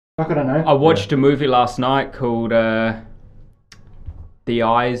Fuck, I don't know. I watched a movie last night called The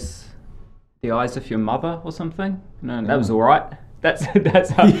Eyes of Your Mother or something. No, that was all right. That's how,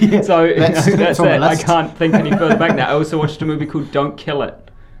 that's it. I can't think any further back now. I also watched a movie called Don't Kill It.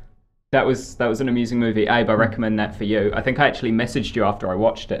 That was an amusing movie. Abe, I recommend that for you. I think I actually messaged you after I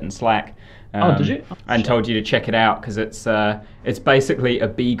watched it in Slack. Did you? And told you to check it out because it's basically a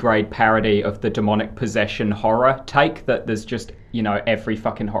B-grade parody of the demonic possession horror take that there's just, every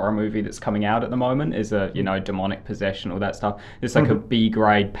fucking horror movie that's coming out at the moment is a, demonic possession, all that stuff. It's like a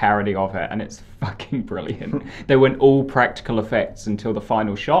B-grade parody of it, and it's fucking brilliant. They went all practical effects until the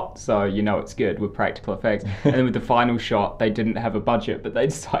final shot, so it's good with practical effects. And then with the final shot, they didn't have a budget, but they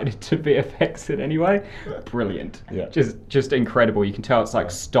decided to VFX it anyway. Brilliant. Yeah. Just incredible. You can tell it's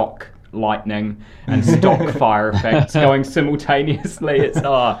like stock lightning and stock fire effects going simultaneously. It's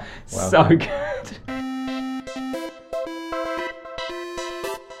so good.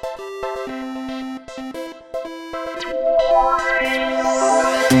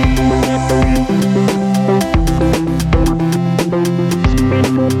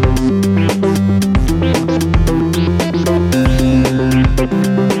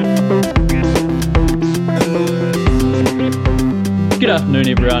 Good afternoon,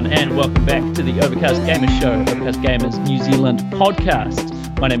 everyone, and welcome back to the Overcast Gamers Show, Overcast Gamers New Zealand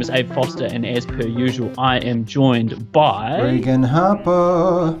podcast. My name is Abe Foster, and as per usual, I am joined by Regan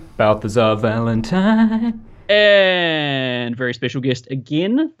Harper, Balthazar Valentine, and very special guest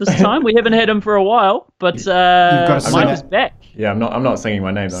again this time. We haven't had him for a while, but Mike is back. Yeah, I'm not singing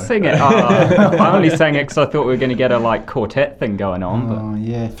my name though. Sing it. I only sang it because I thought we were going to get a quartet thing going on. Oh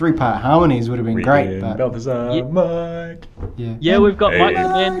yeah, 3-part harmonies would have been great. But Balthazar, Mike. Yeah, we've got Mike,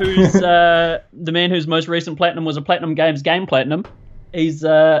 the man whose most recent platinum was a Platinum Games game platinum. He's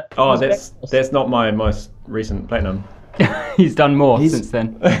that's not my most recent platinum. He's done more since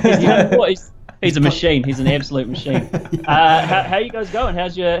then. He's a machine. He's an absolute machine. How you guys going?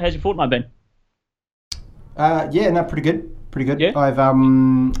 How's your fortnight been? No, pretty good. Pretty good. Yeah? I've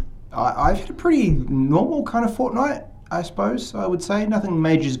had a pretty normal kind of fortnight, I suppose. I would say nothing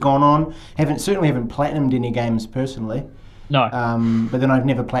major's gone on. Certainly haven't platinumed any games personally. No. But then I've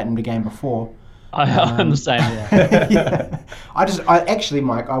never platinumed a game before. I'm the same. Yeah. I actually,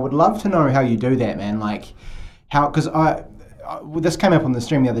 Mike, I would love to know how you do that, man. Like, because this came up on the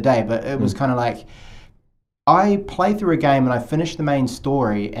stream the other day, but it was kind of like, I play through a game and I finish the main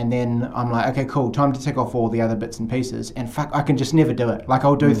story, and then I'm like, okay, cool, time to tick off all the other bits and pieces, and fuck, I can just never do it. Like,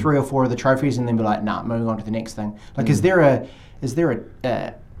 I'll do 3 or 4 of the trophies and then be like, nah, moving on to the next thing. Like, is there a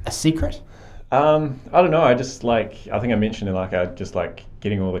secret? I don't know. I think I mentioned it. I just like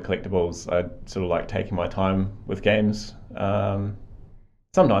getting all the collectibles. I sort of like taking my time with games.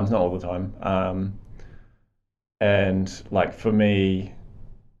 Sometimes, not all the time. And like for me,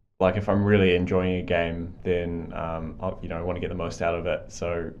 like if I'm really enjoying a game, then I want to get the most out of it.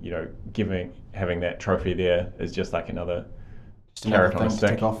 So having that trophy there is just like another carrot on a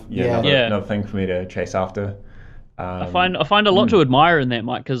stick. Another thing for me to chase after. I find a lot to admire in that,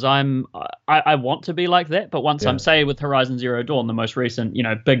 Mike, because I want to be like that, but once I'm, say, with Horizon Zero Dawn, the most recent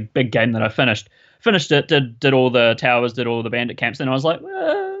big game that I finished it, did all the towers, did all the bandit camps, and I was like,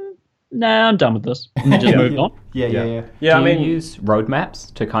 nah, I'm done with this, and then just moved on. Yeah. Do you use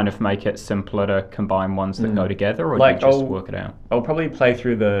roadmaps to kind of make it simpler to combine ones that go together, or do you just work it out? I'll probably play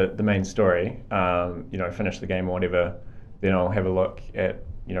through the main story, finish the game or whatever, then I'll have a look at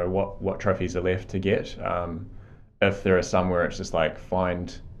what trophies are left to get. If there are some where it's just like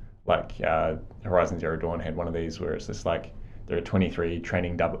Horizon Zero Dawn had one of these where it's just like there are 23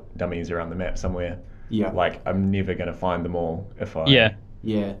 training dummies around the map somewhere. Yeah. Like I'm never going to find them all if I unless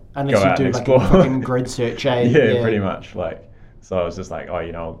you do like a fucking grid search. Yeah, pretty much. So I was just like,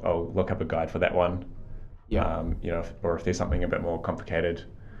 I'll look up a guide for that one. Yeah. Or if there's something a bit more complicated,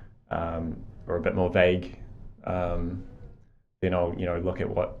 or a bit more vague, then I'll look at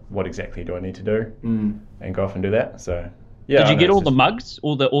what exactly do I need to do and go off and do that. So did you get all the mugs,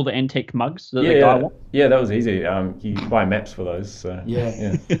 all the antique mugs that the guy wants? Yeah, that was easy. You buy maps for those. So, and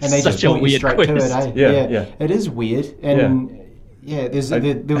they just point you straight to it. Yeah, it is weird. And there's I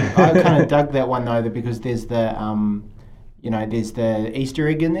kind of dug that one though, because there's the there's the Easter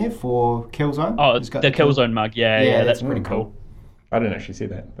egg in there for Killzone. Oh, it's the Killzone mug. Yeah, that's pretty cool. I didn't actually see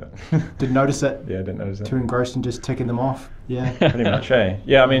that, but didn't notice it. Yeah, didn't notice it. Too engrossed in just ticking them off. Yeah, pretty much.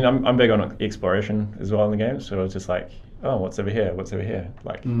 Yeah, I mean, I'm big on exploration as well in the game, so I was just like, oh, what's over here?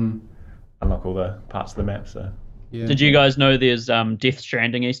 Like, unlock all the parts of the map. So, yeah. Did you guys know there's Death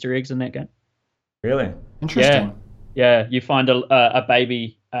Stranding Easter eggs in that game? Really? Interesting. Yeah, you find a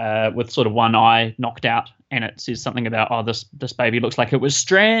baby with sort of one eye knocked out, and it says something about, this baby looks like it was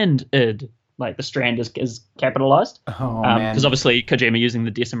stranded. Like the strand is capitalized. Oh, man. Because obviously Kojima using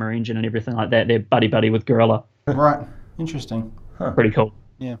the Decima engine and everything like that, they're buddy with Gorilla. Right. Interesting. Pretty cool.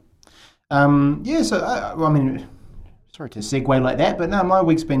 Yeah. So, I mean, sorry to segue like that, but no, my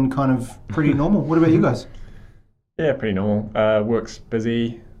week's been kind of pretty normal. What about you guys? Yeah, pretty normal. Work's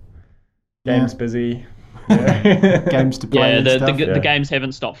busy. Games busy. Yeah. Games to play. Yeah, and stuff. the games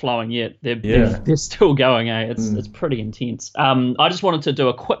haven't stopped flowing yet. They're still going. It's pretty intense. I just wanted to do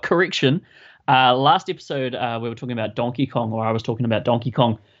a quick correction. Last episode we were talking about Donkey Kong, or I was talking about Donkey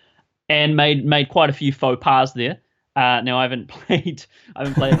Kong, and made quite a few faux pas there. Now I haven't played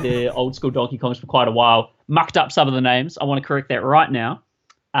the old school Donkey Kongs for quite a while. Mucked up some of the names. I want to correct that right now.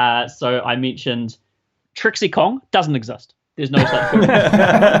 So I mentioned Trixie Kong doesn't exist. There's no such thing.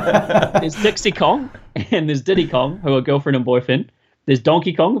 There's Dixie Kong and there's Diddy Kong, who are girlfriend and boyfriend. There's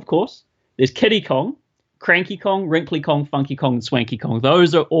Donkey Kong, of course. There's Kiddy Kong, Cranky Kong, Wrinkly Kong, Funky Kong, and Swanky Kong.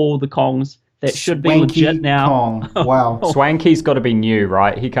 Those are all the Kongs that should be Swanky legit now. Kong. Wow. Swanky's got to be new,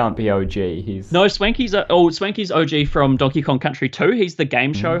 right? He can't be OG. No, Swanky's OG from Donkey Kong Country 2. He's the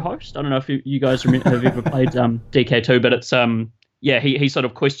game show host. I don't know if you guys have ever played DK2, but it's he sort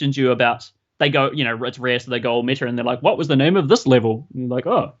of questions you about. They go, it's rare, so they go all meta, and they're like, what was the name of this level? And you're like,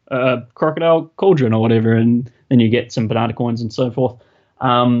 Crocodile Cauldron or whatever, and then you get some banana coins and so forth.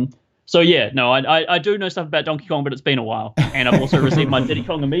 I do know stuff about Donkey Kong, but it's been a while. And I've also received my Diddy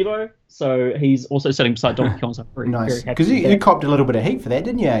Kong amiibo, so he's also sitting beside Donkey Kong, so I'm very Nice. happy. Because you copped a little bit of heat for that,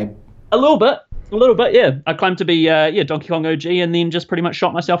 didn't you, Abe? A little bit, yeah. I claimed to be Donkey Kong OG, and then just pretty much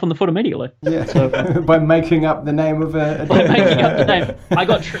shot myself in the foot immediately. Yeah, so, by making up the name of a by making up the name. I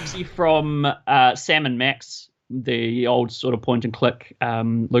got Trixie from Sam and Max, the old sort of point and click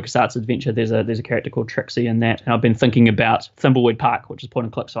LucasArts adventure. There's a character called Trixie in that, and I've been thinking about Thimbleweed Park, which is point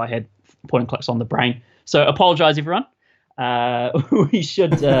and click, so I had point and clicks on the brain. So apologize, everyone. We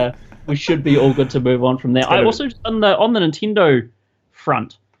should be all good to move on from there. I also on the Nintendo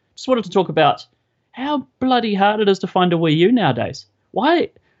front just wanted to talk about how bloody hard it is to find a Wii U nowadays. Why?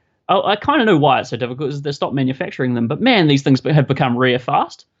 I kind of know why it's so difficult, is they stopped manufacturing them. But man, these things have become rare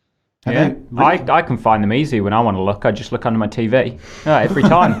fast. Yeah, I can find them easy when I want to look. I just look under my TV. Every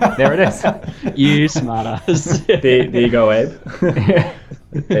time. There it is. You smartass. There you go, Abe.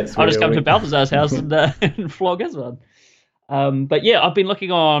 I'll just come to Balthazar's house and flog his one. But yeah, I've been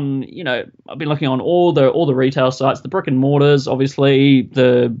looking on all the retail sites, the brick and mortars, obviously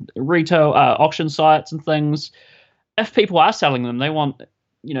the retail auction sites and things. If people are selling them, they want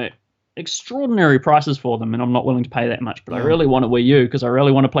extraordinary prices for them, and I'm not willing to pay that much. But I really want a Wii U because I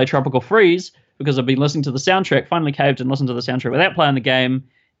really want to play Tropical Freeze because I've been listening to the soundtrack. Finally caved and listened to the soundtrack without playing the game,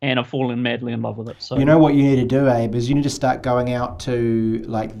 and I've fallen madly in love with it. So you know what you need to do, Abe, is you need to start going out to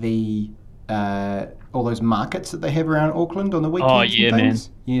like the all those markets that they have around Auckland on the weekends. Oh yeah, and things.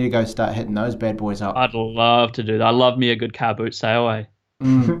 man! You need to go start hitting those bad boys up. I'd love to do that. I love me a good car boot sale, eh?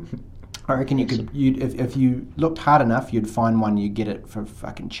 I reckon if you looked hard enough, you'd find one. You get it for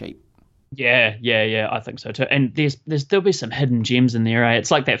fucking cheap. Yeah, I think so too. And there'll be some hidden gems in there. Eh?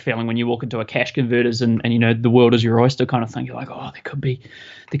 It's like that feeling when you walk into a cash converters and the world is your oyster kind of thing. You're like, oh, there could be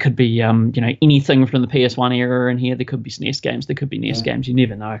anything from the PS1 era in here. There could be SNES games. There could be NES games. You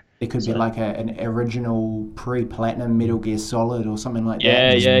never know. It could be like an original pre-platinum Metal Gear Solid or something like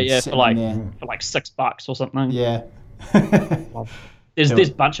that. Yeah. For like $6 or something. Yeah. There's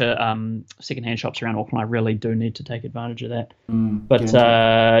a bunch of secondhand shops around Auckland. I really do need to take advantage of that.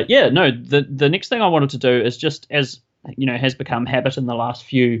 The next thing I wanted to do is just, as has become habit in the last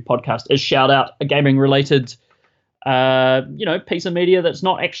few podcasts, is shout out a gaming related piece of media that's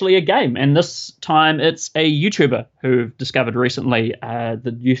not actually a game. And this time it's a YouTuber who I've discovered recently.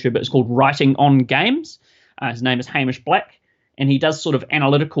 The YouTuber is called Writing on Games. His name is Hamish Black, and he does sort of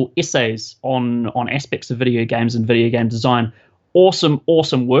analytical essays on aspects of video games and video game design. Awesome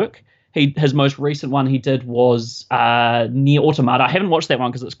work. His most recent one he did was Nier Automata. I haven't watched that one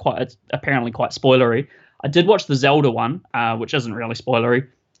because it's apparently quite spoilery. I did watch the Zelda one, which isn't really spoilery,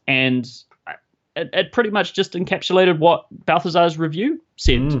 and it pretty much just encapsulated what Balthazar's review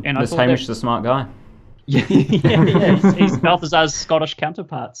said. And I thought Hamish the smart guy. Yeah. He's Balthazar's Scottish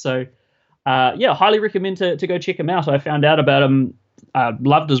counterpart. So, highly recommend to go check him out. I found out about him.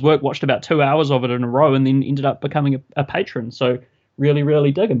 Loved his work, watched about 2 hours of it in a row, and then ended up becoming a patron. So really,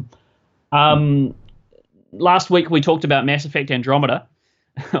 really dig him. Last week we talked about Mass Effect Andromeda.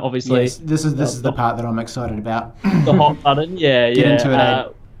 Obviously, yes, this is the part that I'm excited about. The hot button, yeah. Get into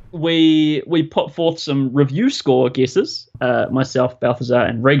it. We put forth some review score guesses. Myself, Balthazar,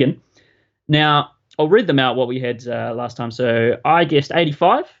 and Regan. Now I'll read them out. What we had last time. So I guessed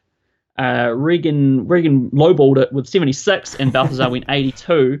 85. Regan lowballed it with 76, and Balthazar went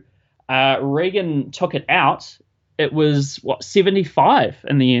 82. Regan took it out. It was 75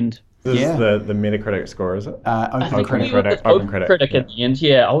 in the end. This is the Metacritic score, is it? Open Critic. In the end,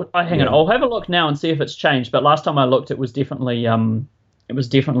 yeah. Hang on, I'll have a look now and see if it's changed. But last time I looked, it was definitely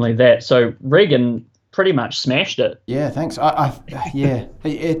that. So Regan pretty much smashed it. Yeah, thanks.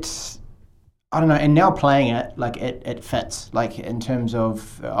 It's I don't know. And now playing it, like it fits. Like in terms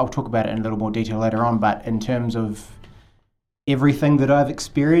of, I'll talk about it in a little more detail later on. But in terms of everything that I've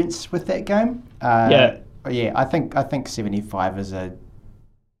experienced with that game, I think 75 is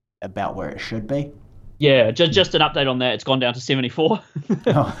about where it should be. Yeah, just an update on that. It's gone down to 74.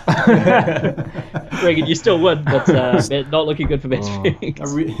 Regan, you still win, but not looking good for Mass Effect.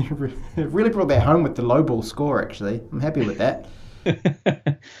 I really brought that home with the low ball score, actually. I'm happy with that.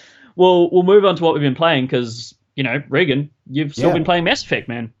 Well, we'll move on to what we've been playing, because, Regan, you've still been playing Mass Effect,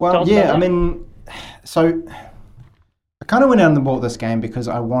 man. Well, yeah, I mean, so I kind of went out and bought this game because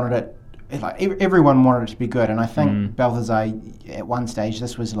I wanted it, like everyone wanted it to be good, and I think Balthazar, at one stage,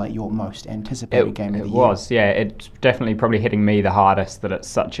 this was like your most anticipated game of the year. It was, yeah. It's definitely probably hitting me the hardest that it's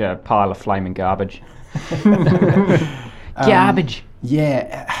such a pile of flaming garbage. Garbage.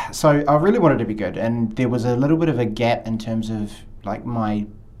 Yeah, so I really wanted it to be good, and there was a little bit of a gap in terms of like my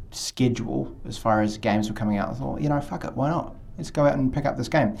schedule as far as games were coming out. I thought, fuck it, why not? Let's go out and pick up this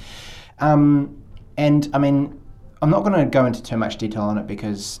game. And I mean, I'm not going to go into too much detail on it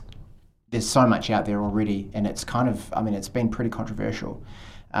because there's so much out there already, and it's kind of, I mean, it's been pretty controversial.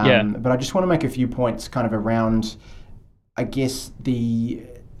 But I just want to make a few points kind of around, I guess,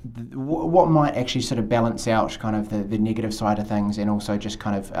 what might actually sort of balance out kind of the negative side of things, and also just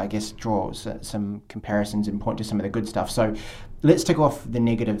kind of, I guess, draw some comparisons and point to some of the good stuff. So let's tick off the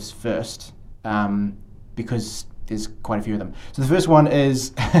negatives first, because there's quite a few of them. So the first one is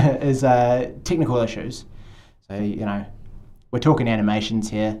technical issues. So, we're talking animations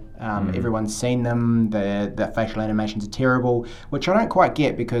here. Everyone's seen them. The facial animations are terrible, which I don't quite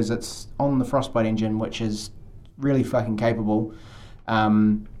get because it's on the Frostbite engine, which is really fucking capable.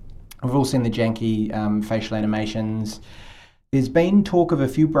 We've all seen the janky facial animations. There's been talk of a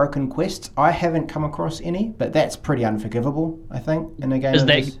few broken quests. I haven't come across any, but that's pretty unforgivable, I think, in a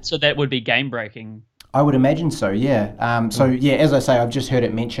game. So that would be game breaking. I would imagine so, yeah. As I say, I've just heard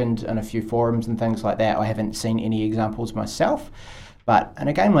it mentioned in a few forums and things like that. I haven't seen any examples myself, but in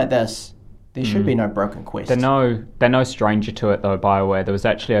a game like this, there should be no broken quests. They're no stranger to it, though, BioWare. There was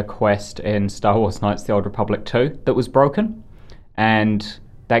actually a quest in Star Wars Knights of the Old Republic 2 that was broken, and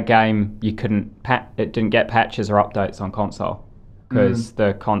that game, it didn't get patches or updates on console. Because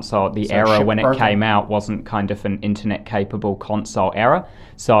the console, the error when it came out wasn't kind of an internet-capable console error.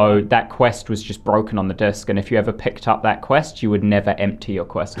 So that quest was just broken on the disc, and if you ever picked up that quest, you would never empty your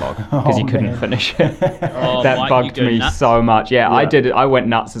quest log because you couldn't finish it. That bugged me so much. Yeah, I did it. I went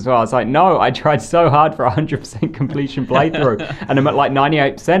nuts as well. I was like, no, I tried so hard for 100% completion playthrough, and I'm at like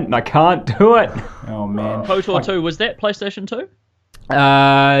 98%, and I can't do it. Oh, man. KOTOR 2, was that PlayStation 2?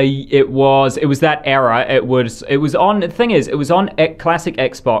 It was that era. It was on. The thing is, it was on classic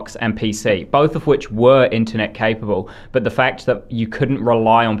Xbox and PC, both of which were internet capable. But the fact that you couldn't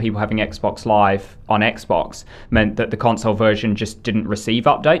rely on people having Xbox Live on Xbox meant that the console version just didn't receive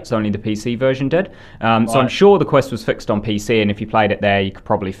updates. Only the PC version did. So I'm sure the quest was fixed on PC, and if you played it there, you could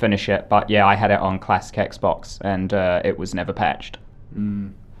probably finish it. But yeah, I had it on classic Xbox, and it was never patched.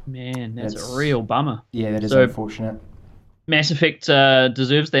 Man, that's a real bummer. Yeah, that is unfortunate. Mass Effect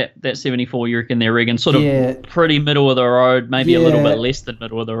deserves that 74, you reckon, there, Regan? Sort of pretty middle of the road, maybe a little bit less than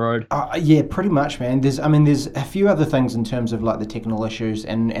middle of the road. Yeah, pretty much, man. There's a few other things in terms of like the technical issues,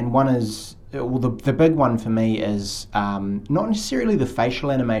 and one is, well, the big one for me is not necessarily the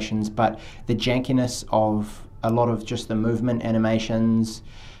facial animations, but the jankiness of a lot of just the movement animations.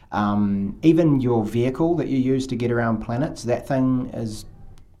 Even your vehicle that you use to get around planets, that thing is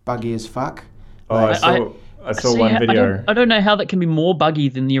buggy as fuck. I saw one video. I don't know how that can be more buggy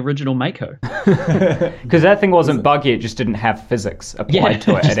than the original Mako. Because that thing wasn't buggy; it just didn't have physics applied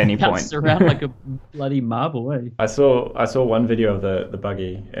to it at any point. It's around like a bloody marble, eh? I saw one video of the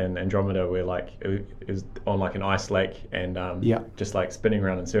buggy in Andromeda where like it was on like an ice lake and just like spinning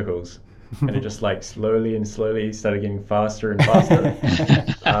around in circles. And it just like slowly started getting faster and faster.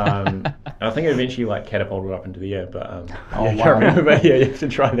 And I think it eventually like catapulted up into the air, but I can't remember. But yeah, you have to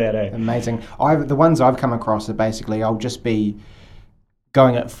try that. Amazing. The ones I've come across are basically I'll just be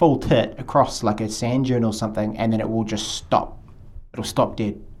going at full tit across like a sand dune or something, and then it will just stop. It'll stop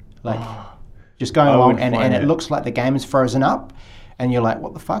dead, like just going along, and it looks like the game is frozen up, and you're like,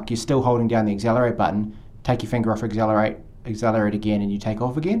 what the fuck? You're still holding down the accelerate button. Take your finger off accelerate. accelerate again, and you take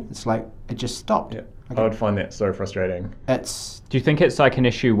off again. It's like it just stopped. Yeah. Okay. I would find that so frustrating. It's Do you think it's like an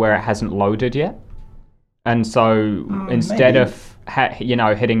issue where it hasn't loaded yet? And so instead maybe.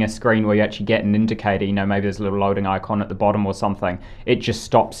 of hitting a screen where you actually get an indicator, maybe there's a little loading icon at the bottom or something, it just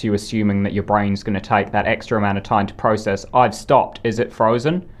stops you assuming that your brain's going to take that extra amount of time to process. I've stopped. Is it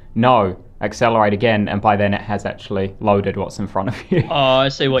frozen? No. Accelerate again, and by then it has actually loaded what's in front of you. Oh, I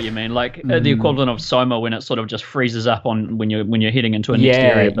see what you mean. Like the equivalent of Soma when it sort of just freezes up on when you're heading into a next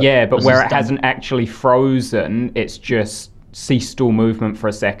area. But where it hasn't actually frozen, it's just ceased all movement for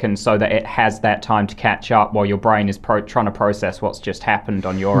a second so that it has that time to catch up while your brain is trying to process what's just happened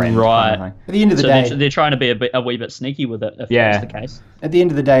on your end. Right. Kind of at the end of the So day. they're trying to be a wee bit sneaky with it, if that's the case. At the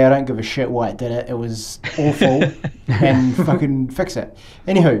end of the day, I don't give a shit why it did it. It was awful, and fucking fix it.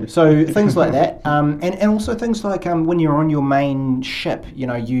 Anywho, so things like that, and also things like when you're on your main ship,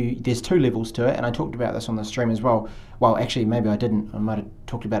 there's 2 levels to it, and I talked about this on the stream as well. Well, actually, maybe I didn't. I might have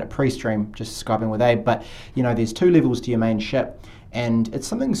talked about it pre-stream, just Skyping with Abe. But there's 2 levels to your main ship, and it's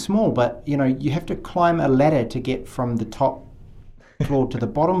something small, but you have to climb a ladder to get from the top floor to the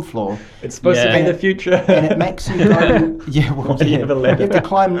bottom floor. It's supposed to be the future. And it makes you go, you have to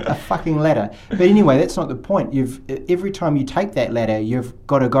climb a fucking ladder. But anyway, that's not the point. Every time you take that ladder, you've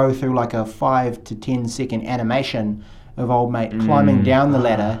got to go through like a 5 to 10 second animation of old mate climbing down the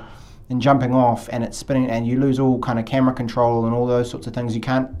ladder and jumping off, and it's spinning, and you lose all kind of camera control and all those sorts of things. You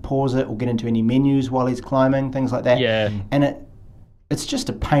can't pause it or get into any menus while he's climbing, things like that. Yeah. And it's just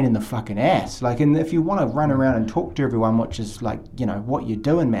a pain in the fucking ass. Like, and if you want to run around and talk to everyone, which is like, what you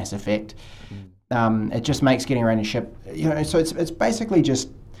do in Mass Effect, it just makes getting around your ship, so it's basically just,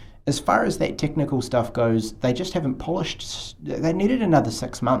 as far as that technical stuff goes, they just haven't polished. They needed another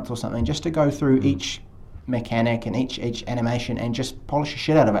 6 months or something just to go through each mechanic and each animation and just polish the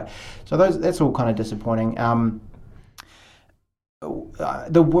shit out of it. So that's all kind of disappointing.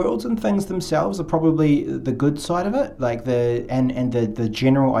 The worlds and things themselves are probably the good side of it, like the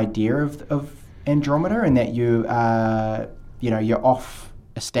general idea of Andromeda, and that you're off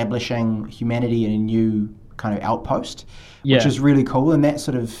establishing humanity in a new kind of outpost, which is really cool, and that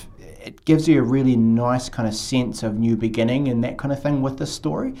sort of, it gives you a really nice kind of sense of new beginning and that kind of thing with this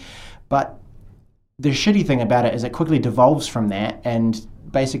story. But the shitty thing about it is it quickly devolves from that and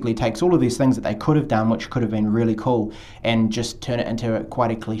basically takes all of these things that they could have done, which could have been really cool, and just turn it into quite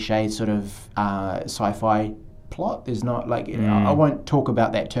a cliche sort of sci-fi plot. There's not like, I won't talk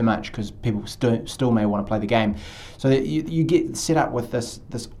about that too much because people still may want to play the game. So that you get set up with this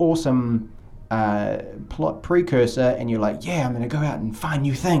awesome plot precursor, and you're like, yeah, I'm going to go out and find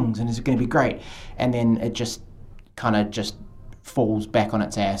new things, and it's going to be great. And then it just kind of just falls back on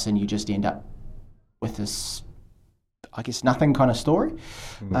its ass, and you just end up with this, I guess, nothing kind of story.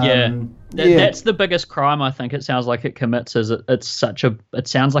 That's the biggest crime I think it sounds like it commits, is it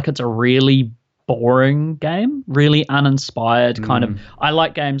sounds like it's a really boring game, really uninspired kind of. I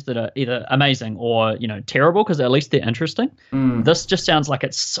like games that are either amazing or terrible, because at least they're interesting. This just sounds like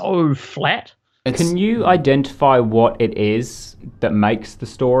it's so flat. Can you identify what it is that makes the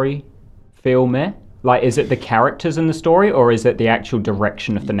story feel meh? Like, is it the characters in the story, or is it the actual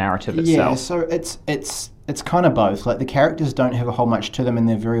direction of the narrative itself? Yeah, so it's kind of both. Like, the characters don't have a whole much to them, and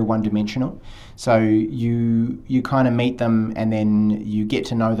they're very one-dimensional. So you kind of meet them, and then you get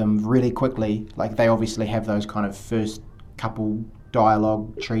to know them really quickly. Like, they obviously have those kind of first couple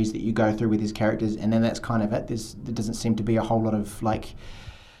dialogue trees that you go through with these characters, and then that's kind of it. There doesn't seem to be a whole lot of, like,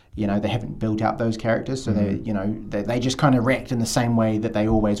 they haven't built out those characters, so they just kind of react in the same way that they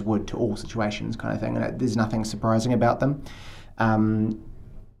always would to all situations, kind of thing. And there's nothing surprising about them.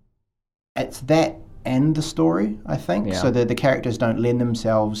 It's that and the story, I think. Yeah. So the characters don't lend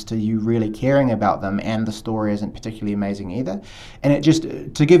themselves to you really caring about them, and the story isn't particularly amazing either. And it just,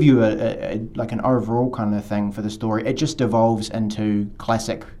 to give you like an overall kind of thing for the story, it just devolves into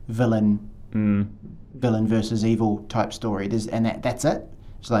classic villain versus evil type story. That's it.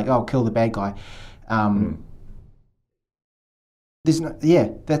 It's like, oh, kill the bad guy. There's no,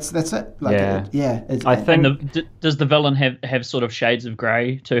 that's it. Like, I think. Does the villain have sort of shades of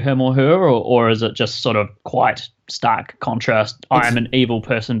grey to him or her, or is it just sort of quite stark contrast? I am an evil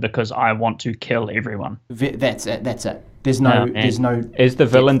person because I want to kill everyone. That's it. There's no. Is the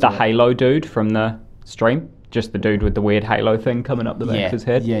villain the Halo dude from the stream? Just the dude with the weird Halo thing coming up the back of his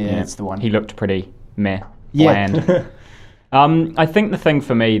head? Yeah, that's the one. He looked pretty bland. I think the thing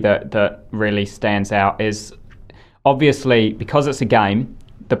for me that really stands out is, obviously, because it's a game,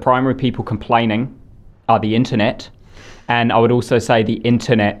 the primary people complaining are the internet, and I would also say the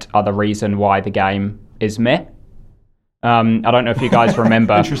internet are the reason why the game is meh. I don't know if you guys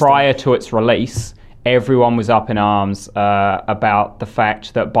remember, prior to its release, everyone was up in arms about the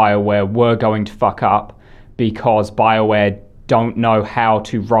fact that BioWare were going to fuck up because BioWare don't know how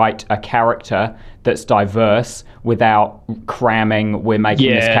to write a character that's diverse without cramming, we're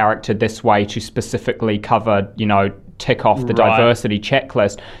making this character this way to specifically cover, tick off the diversity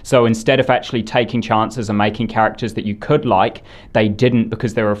checklist. So instead of actually taking chances and making characters that you could like, they didn't,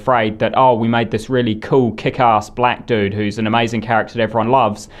 because they were afraid that, we made this really cool kick-ass black dude who's an amazing character that everyone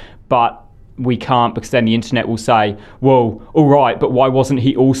loves, but we can't, because then the internet will say, well, all right, but why wasn't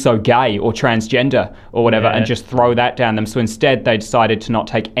he also gay or transgender or whatever, and just throw that down them. So instead they decided to not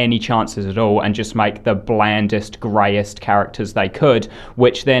take any chances at all and just make the blandest, greyest characters they could,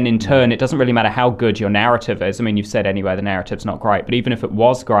 which then in turn, it doesn't really matter how good your narrative is. I mean, you've said anyway, the narrative's not great, but even if it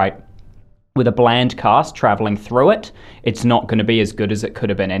was great, with a bland cast traveling through it, it's not going to be as good as it could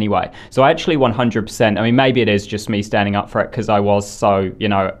have been anyway. So I actually 100%, I mean, maybe it is just me standing up for it because I was so,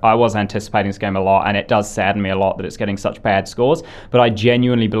 I was anticipating this game a lot, and it does sadden me a lot that it's getting such bad scores, but I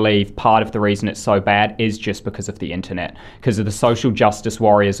genuinely believe part of the reason it's so bad is just because of the internet, because of the social justice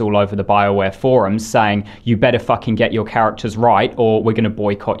warriors all over the BioWare forums saying, you better fucking get your characters right or we're going to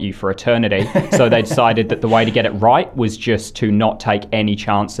boycott you for eternity. So they decided that the way to get it right was just to not take any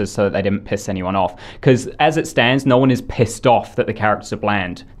chances so that they didn't piss anyone off, because as it stands, no one is pissed off that the characters are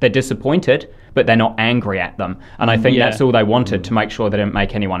bland. They're disappointed, but they're not angry at them, and I think that's all they wanted, to make sure they didn't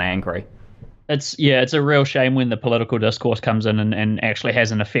make anyone angry. It's a real shame when the political discourse comes in and actually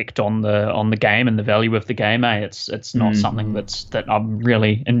has an effect on the game and the value of the game. It's not something that I'm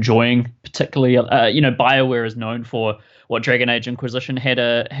really enjoying particularly. BioWare is known for what Dragon Age Inquisition had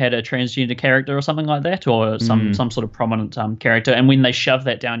a transgender character or something like that, or some sort of prominent character. And when they shove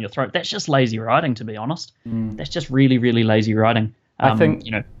that down your throat, that's just lazy writing, to be honest. That's just really, really lazy writing. I think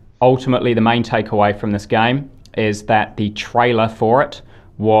ultimately the main takeaway from this game is that the trailer for it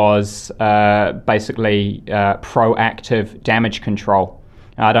was basically proactive damage control.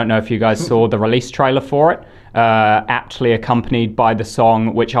 I don't know if you guys saw the release trailer for it. Aptly accompanied by the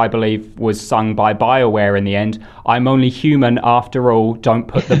song, which I believe was sung by BioWare in the end, I'm only human after all, don't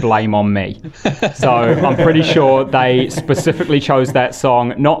put the blame on me. So I'm pretty sure they specifically chose that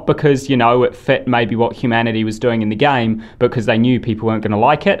song, not because, it fit maybe what humanity was doing in the game, but because they knew people weren't going to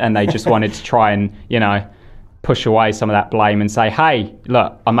like it, and they just wanted to try and, push away some of that blame and say, hey,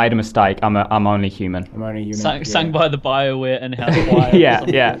 look, I made a mistake, I'm only human. I'm only human. Sung by the BioWare in-house choir.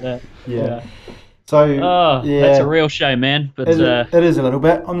 Yeah. So that's a real shame, man. But it is a little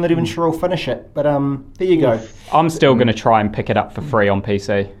bit. I'm not even sure I'll finish it, but there you go. I'm still going to try and pick it up for free on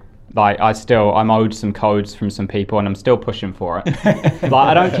PC. Like I'm owed some codes from some people, and I'm still pushing for it.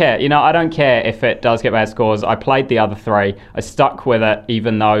 I don't care. I don't care if it does get bad scores. I played the other 3. I stuck with it,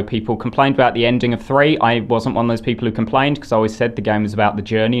 even though people complained about the ending of 3. I wasn't one of those people who complained, because I always said the game was about the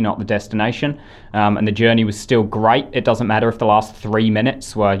journey, not the destination. And the journey was still great. It doesn't matter if the last 3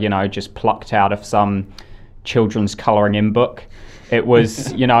 minutes were, just plucked out of some children's colouring in book. It was,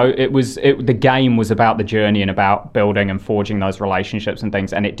 the game was about the journey and about building and forging those relationships and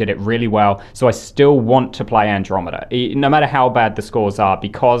things, and it did it really well. So I still want to play Andromeda, no matter how bad the scores are,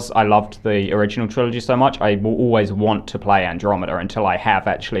 because I loved the original trilogy so much. I will always want to play Andromeda until I have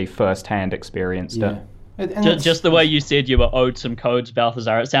actually first-hand experienced it. Just the way you said you were owed some codes,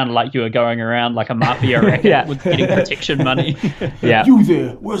 Balthazar, it sounded like you were going around like a mafia racket with getting protection money. Yeah. You there?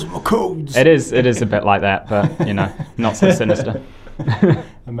 Where's my codes? It is a bit like that, but, not so sinister.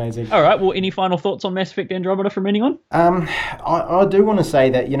 Amazing. All right. Well, any final thoughts on Mass Effect Andromeda from anyone? I do want to say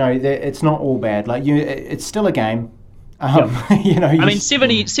that it's not all bad. Like it's still a game. I mean,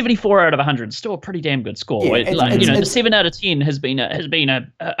 74 out of 100 is still a pretty damn good score. The 7 out of 10 has been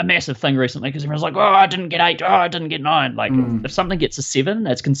a massive thing recently, because everyone's like, oh, I didn't get 8, oh, I didn't get 9. Like, if something gets a 7,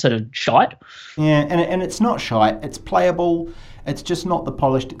 that's considered shite. Yeah, and it's not shite. It's playable. It's just not the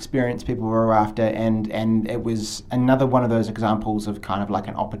polished experience people were after, and it was another one of those examples of kind of like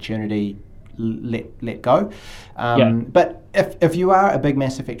an opportunity let go. But if you are a big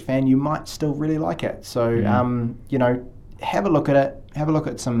Mass Effect fan, you might still really like it. So have a look at it. Have a look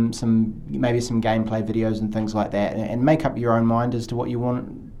at some maybe some gameplay videos and things like that, and make up your own mind as to what you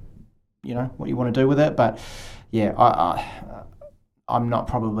want. What you want to do with it. But yeah, I'm not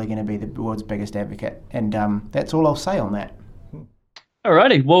probably going to be the world's biggest advocate, and that's all I'll say on that.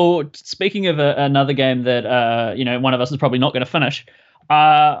 Alrighty. Well, speaking of another game that one of us is probably not going to finish.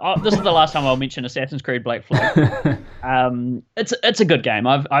 This is the last time I'll mention Assassin's Creed Black Flag. It's a good game.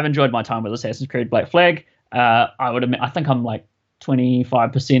 I've enjoyed my time with Assassin's Creed Black Flag. I would admit, I think I'm like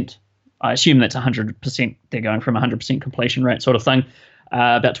 25%. I assume that's 100%. They're going from 100% completion rate sort of thing.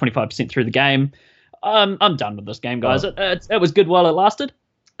 About 25% through the game. I'm done with this game, guys. It was good while it lasted.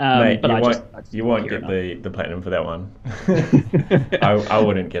 Mate, but you won't get the platinum for that one. I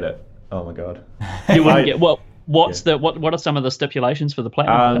wouldn't get it. Oh my god. You wouldn't get what are some of the stipulations for the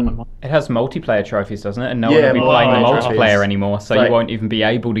platinum for that one? It has multiplayer trophies, doesn't it? And no one will be playing the multiplayer anymore, so you won't even be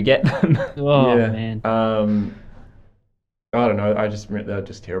able to get them. Oh man. I don't know. I just remember they're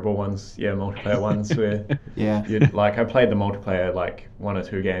just terrible ones. Yeah, multiplayer ones where I played the multiplayer like 1 or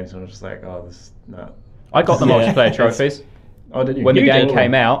 2 games and I was just like, oh, this no. I got the multiplayer trophies. Oh, did you? When the game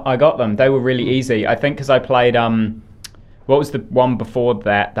came out, I got them. They were really easy. I think because I played what was the one before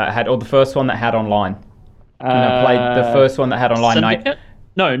that had, or the first one that had online? And I played the first one that had online. Syndicate?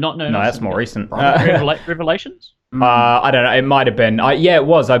 No, that's more recent. Revelations? I don't know. It might have been. It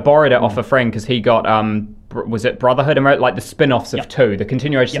was. I borrowed it off a friend because he got was it Brotherhood and like the spin-offs of 2, the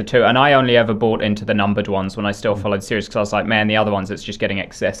continuations of 2, and I only ever bought into the numbered ones when I still followed the series because I was like, man, the other ones it's just getting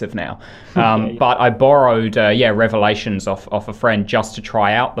excessive now. But I borrowed Revelations off a friend just to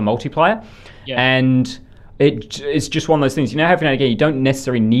try out the multiplayer, and it's just one of those things. You know, every now and again, you don't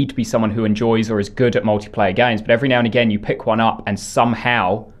necessarily need to be someone who enjoys or is good at multiplayer games, but every now and again, you pick one up and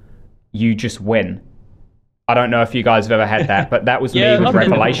somehow you just win. I don't know if you guys have ever had that, but that was me with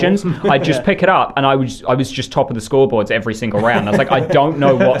Revelations. I'd just pick it up and I was just top of the scoreboards every single round. I was like, I don't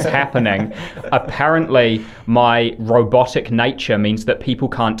know what's happening. Apparently, my robotic nature means that people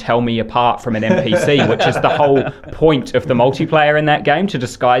can't tell me apart from an NPC, which is the whole point of the multiplayer in that game, to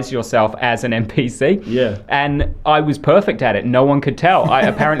disguise yourself as an NPC. Yeah. And I was perfect at it. No one could tell.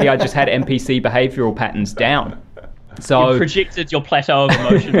 Apparently, I just had NPC behavioural patterns down. So you projected your plateau of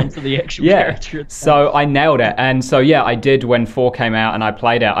emotion onto the actual character itself. So I nailed it. And so I did. When 4 came out and I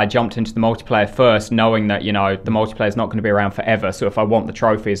played it, I jumped into the multiplayer first, knowing that the multiplayer is not going to be around forever, so if I want the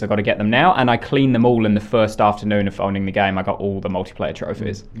trophies, I've got to get them now. And I cleaned them all in the first afternoon of owning the game. I got all the multiplayer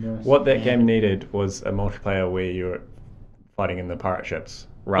trophies. Nice. What that game needed was a multiplayer where you're fighting in the pirate ships.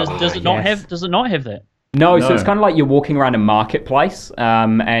 Does it not have that? No, so it's kind of like you're walking around a marketplace,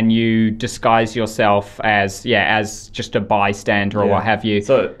 and you disguise yourself as just a bystander or what have you.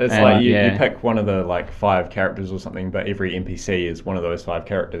 So it's like you pick one of the 5 characters or something, but every NPC is one of those 5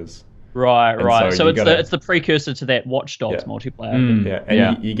 characters. Right. So it's the precursor to that Watch Dogs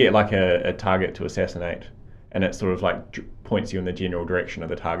multiplayer. You get like a target to assassinate, and it sort of points you in the general direction of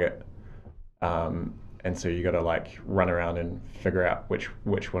the target. And so you got to run around and figure out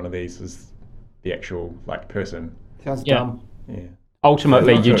which one of these is the actual person. Sounds dumb. Yeah.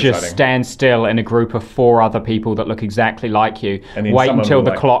 Ultimately, you just stand still in a group of 4 other people that look exactly like you. Wait until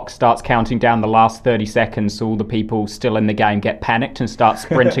the clock starts counting down the last 30 seconds, so all the people still in the game get panicked and start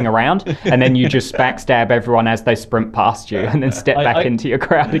sprinting around, and then you just backstab everyone as they sprint past you, and then step back into your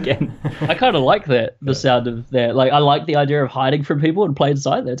crowd again. I kind of like that, the sound of that. I like the idea of hiding from people in plain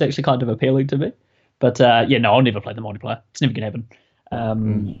sight. That's actually kind of appealing to me. But I'll never play the multiplayer. It's never going to happen.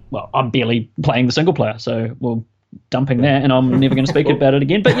 Well, I'm barely playing the single player, so we're dumping that, and I'm never going to speak about it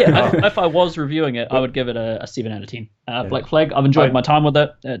again. But if I was reviewing it, I would give it a 7 out of 10. Black Flag, I've enjoyed my time with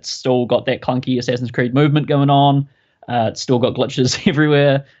it. It's still got that clunky Assassin's Creed movement going on. It's still got glitches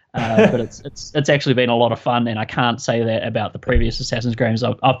everywhere, but it's actually been a lot of fun, and I can't say that about the previous Assassin's games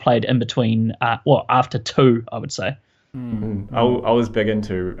I've played in between. After 2, I would say. I was big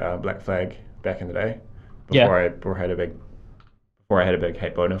into Black Flag back in the day before I had a big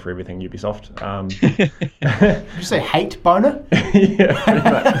hate boner for everything Ubisoft. Did you say hate boner? Yeah, pretty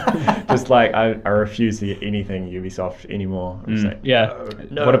much. Just I refuse to get anything Ubisoft anymore. I'm just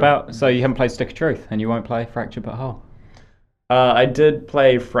no. What about, so you haven't played Stick of Truth and you won't play Fractured But Whole? I did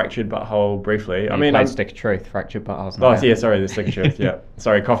play Fractured But Whole briefly. I played Stick of Truth, Fractured But Whole's not the Stick of Truth, yeah.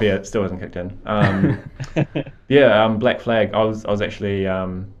 Sorry, coffee still hasn't kicked in. Black Flag, I was actually,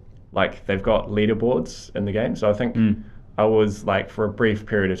 they've got leaderboards in the game, so I think... I was for a brief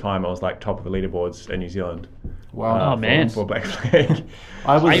period of time, I was top of the leaderboards in New Zealand. Wow! Man, for Black Flag.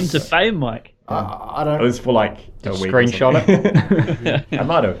 Claim to fame, Mike. I don't. It was for a week. Screenshot it. I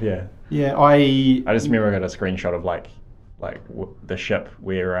might have, yeah. Yeah, I just remember I got a screenshot of the ship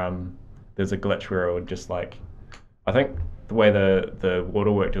where there's a glitch where it would just I think the way the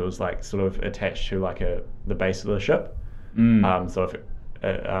water worked, it was sort of attached to the base of the ship. So if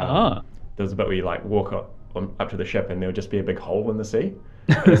there's a bit where you walk up to the ship and there would just be a big hole in the sea.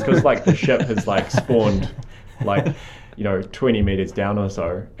 And it's because the ship has spawned 20 meters down or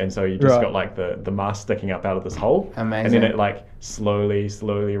so, and so you just got the mast sticking up out of this hole. Amazing. And then it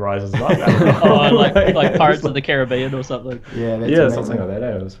slowly rises up. like Pirates of the Caribbean or something. Yeah, that's something like that.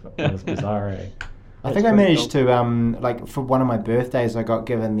 It was bizarre. I think I managed to for one of my birthdays I got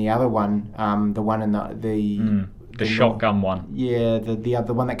given the other one, the one in the shotgun one. Yeah, the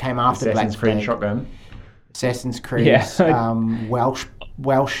other one that came after Assassin's Black Flag. Creed shotgun. Assassin's Creed, Yeah.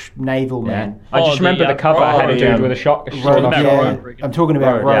 Welsh naval man. I just remember the cover had a dude with a shot. Rogue, yeah. Rogue. I'm talking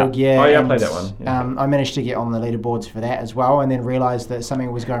about Rogue, yeah. Oh, yeah, I and, played that one. Yeah. I managed to get on the leaderboards for that as well, and then realised that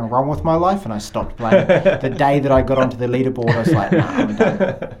something was going wrong with my life, and I stopped playing. The day that I got onto the leaderboard, I was like, nah, I'm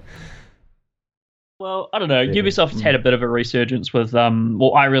done. Well, I don't know. Ubisoft's had a bit of a resurgence with,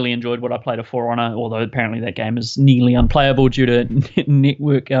 I really enjoyed what I played of For Honor, although apparently that game is nearly unplayable due to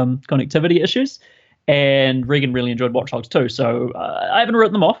network connectivity issues. And Regan really enjoyed Watch Dogs too, so I haven't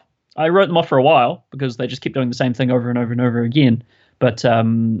written them off. I wrote them off for a while because they just keep doing the same thing over and over and over again. But I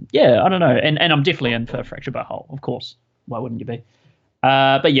don't know. And I'm definitely in for Fractured But Whole, of course. Why wouldn't you be?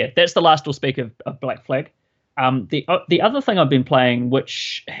 But yeah, that's the last we'll speak of Black Flag. The other thing I've been playing,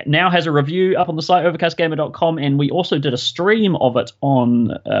 which now has a review up on the site, overcastgamer.com, and we also did a stream of it on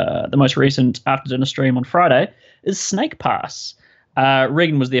the most recent After Dinner stream on Friday, is Snake Pass.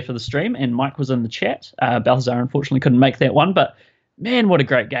 Regan was there for the stream, and Mike was in the chat. Balthazar unfortunately couldn't make that one, but man, what a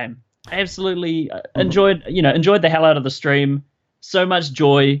great game! Absolutely enjoyed the hell out of the stream. So much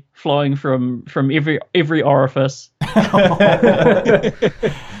joy flowing from every orifice. That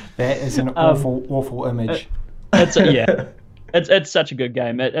is an awful image. It's such a good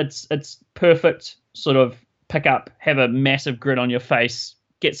game. It's perfect sort of pick up, have a massive grin on your face,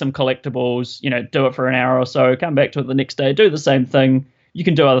 get some collectibles, do it for an hour or so, come back to it the next day, do the same thing. You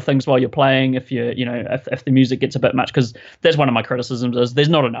can do other things while you're playing if if the music gets a bit much, because that's one of my criticisms is there's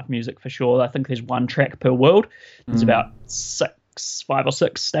not enough music for sure. I think there's one track per world. There's about 5 or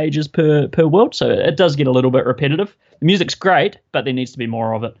 6 stages per world, so it does get a little bit repetitive. The music's great, but there needs to be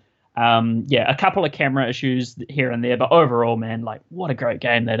more of it. A couple of camera issues here and there, but overall, man, like, what a great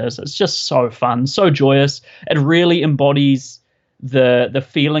game that is. It's just so fun, so joyous. It really embodies the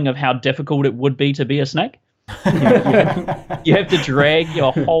feeling of how difficult it would be to be a snake. You have to drag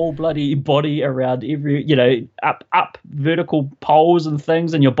your whole bloody body around every, up vertical poles and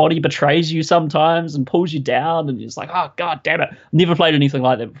things, and your body betrays you sometimes and pulls you down, and it's like, oh, god damn it. Never played anything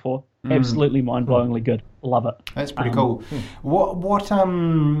like that before. Absolutely mind-blowingly good. Love it. That's pretty cool. What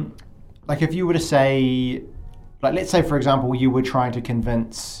like if you were to say, like, let's say, for example, you were trying to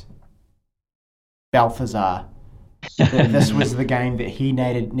convince Balthazar that this was the game that he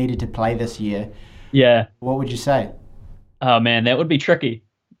needed to play this year. Yeah. What would you say? Oh man, that would be tricky,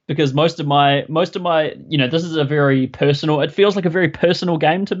 because most of my, this is a very personal. It feels like a very personal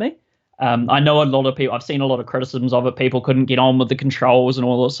game to me. I know a lot of people. I've seen a lot of criticisms of it. People couldn't get on with the controls and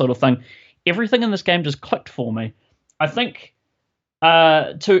all that sort of thing. Everything in this game just clicked for me. I think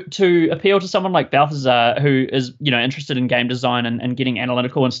to appeal to someone like Balthazar, who is interested in game design and getting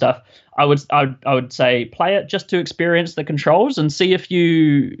analytical and stuff, I would say play it just to experience the controls and see if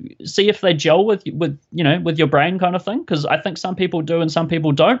they gel with your brain, kind of thing. Because I think some people do and some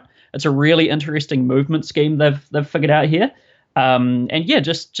people don't. It's a really interesting movement scheme they've figured out here.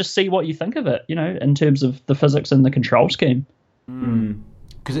 Just see what you think of it, in terms of the physics and the control scheme.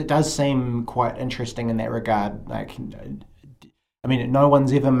 Because it does seem quite interesting in that regard. Like, I mean, no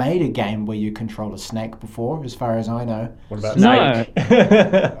one's ever made a game where you control a snake before, as far as I know. What about Snake?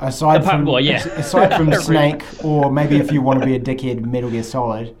 Aside from Snake, or maybe if you want to be a dickhead, Metal Gear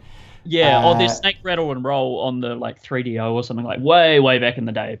Solid. Yeah, or there's Snake Rattle and Roll on the 3DO or something, like way back in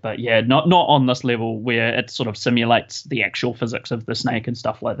the day. But yeah, not on this level where it sort of simulates the actual physics of the snake and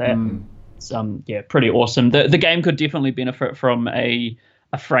stuff like that. It's pretty awesome. The game could definitely benefit from a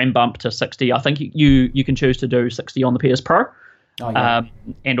frame bump to 60. I think you can choose to do 60 on the PS Pro. Oh, yeah.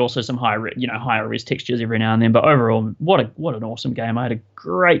 And also some higher res textures every now and then. But overall, what an awesome game. I had a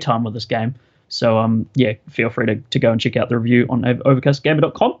great time with this game. So feel free to go and check out the review on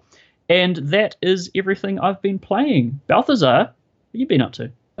overcastgamer.com. And that is everything I've been playing. Balthazar, what have you been up to?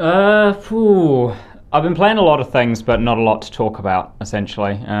 I've been playing a lot of things, but not a lot to talk about,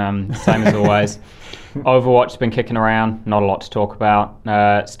 essentially. Same as always. Overwatch's been kicking around, not a lot to talk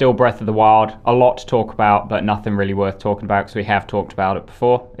about. Still Breath of the Wild, a lot to talk about, but nothing really worth talking about because we have talked about it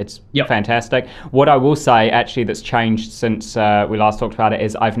before. It's fantastic. What I will say, actually, that's changed since we last talked about it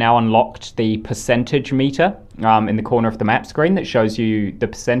is I've now unlocked the percentage meter in the corner of the map screen that shows you the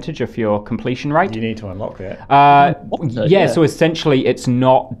percentage of your completion rate. You need to unlock that. So essentially it's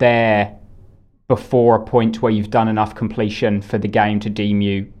not there before a point where you've done enough completion for the game to deem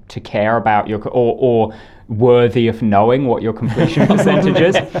you to care about your or worthy of knowing what your completion percentage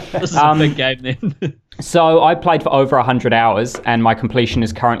is. This is a big game then. So I played for over 100 hours, and my completion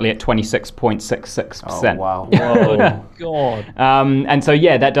is currently at 26.66%. Oh, wow. Oh, God. And so,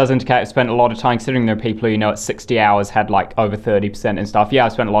 yeah, that does indicate I've spent a lot of time, considering there are people who, at 60 hours had like over 30% and stuff. Yeah,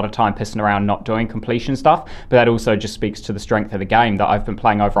 I've spent a lot of time pissing around not doing completion stuff, but that also just speaks to the strength of the game, that I've been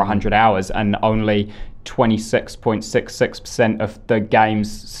playing over 100 hours and only 26.66% of the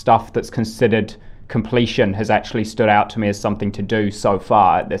game's stuff that's considered completion has actually stood out to me as something to do so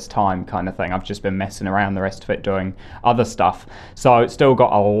far at this time, kind of thing. I've just been messing around the rest of it doing other stuff. So it's still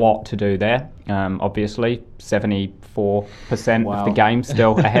got a lot to do there. Obviously, 74% of the game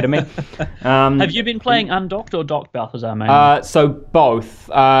still ahead of me. Have you been playing undocked or docked, Balthazar, mainly? So both.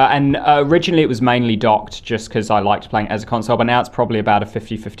 And originally it was mainly docked just because I liked playing it as a console, but now it's probably about a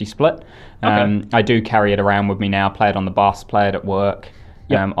 50-50 split. Okay. I do carry it around with me now, play it on the bus, play it at work.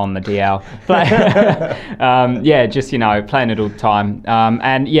 On the DL. Just, playing it all the time.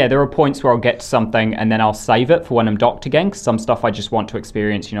 And yeah, there are points where I'll get to something and then I'll save it for when I'm docked again, because some stuff I just want to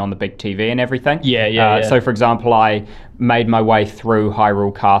experience, on the big TV and everything. Yeah. So, for example, I made my way through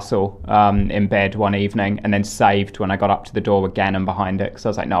Hyrule Castle in bed one evening and then saved when I got up to the door with Ganon behind it, because I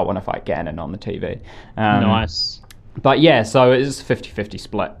was like, no, I want to fight Ganon on the TV. Nice. But yeah, so it's a 50-50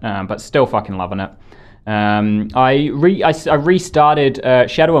 split, but still fucking loving it. I restarted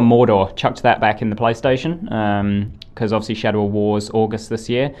Shadow of Mordor, chucked that back in the PlayStation, because obviously Shadow of War's August this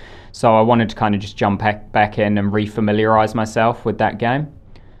year, so I wanted to kind of just jump back in and refamiliarize myself with that game.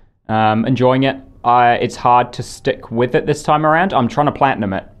 Enjoying it. It's hard to stick with it this time around. I'm trying to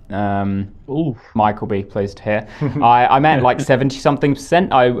platinum it. Mike will be pleased to hear. I'm at like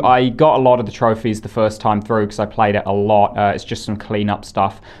 70-something%. I got a lot of the trophies the first time through because I played it a lot. It's just some cleanup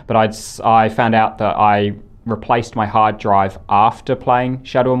stuff. But I found out that I replaced my hard drive after playing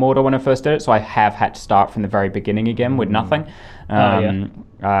Shadow of Mordor when I first did it, so I have had to start from the very beginning again with nothing.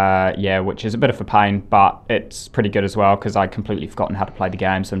 Which is a bit of a pain, but it's pretty good as well because I'd completely forgotten how to play the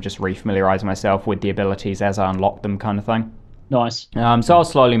game, so I'm just refamiliarizing myself with the abilities as I unlock them, kind of thing. Nice. So I'll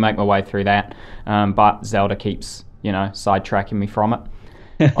slowly make my way through that, but Zelda keeps, sidetracking me from it.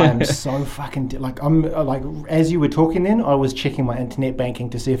 I am so fucking as you were talking then, I was checking my internet banking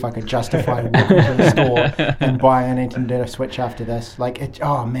to see if I could justify walking to the store and buying a Nintendo Switch after this.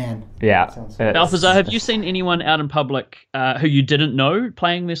 Oh man. Yeah. Balthazar, have you seen anyone out in public who you didn't know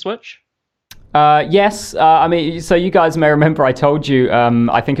playing their Switch? Yes. So you guys may remember I told you,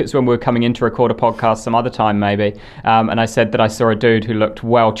 I think it's when we were coming in to record a podcast some other time maybe, and I said that I saw a dude who looked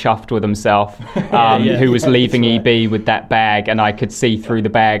well chuffed with himself, who was leaving EB with that bag, and I could see through the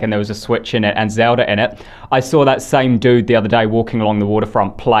bag and there was a Switch in it and Zelda in it. I saw that same dude the other day walking along the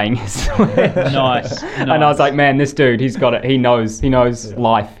waterfront playing his Switch. Nice. And I was like, man, this dude, he's got it. He knows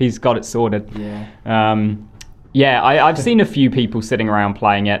life. He's got it sorted. Yeah. I've seen a few people sitting around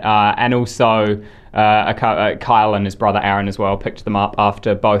playing it, and also Kyle and his brother Aaron as well picked them up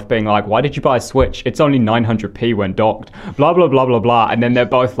after both being like, why did you buy a Switch? It's only 900p when docked, blah, blah, blah, blah, blah. And then they're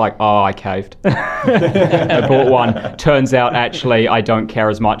both like, oh, I caved. I bought one. Turns out, actually, I don't care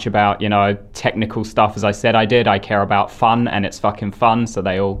as much about, technical stuff as I said I did. I care about fun, and it's fucking fun. So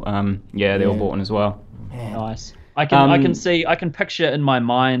they all, all bought one as well. Man. Nice. I can picture in my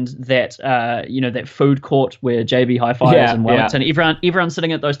mind that that food court where JB Hi-Fi is in Wellington. Everyone's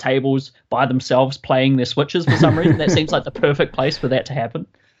sitting at those tables by themselves playing their Switches for some reason. That seems like the perfect place for that to happen.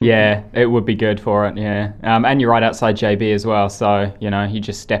 Yeah, it would be good for it. Yeah, and you're right outside JB as well, so you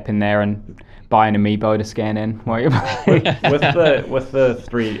just step in there and buy an amiibo to scan in while you're playing. with the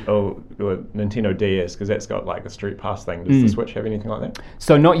Nintendo DS, because that's got like the Street Pass thing. Does the Switch have anything like that?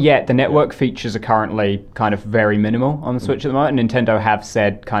 So not yet. The network features are currently kind of very minimal on the Switch at the moment. Nintendo have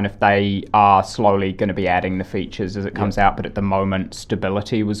said kind of they are slowly going to be adding the features as it comes out, but at the moment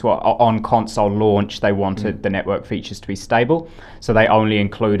stability was what on console launch they wanted the network features to be stable, so they only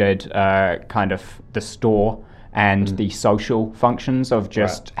included kind of the store and the social functions of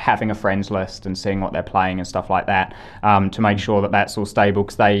just having a friends list and seeing what they're playing and stuff like that, to make sure that that's all stable,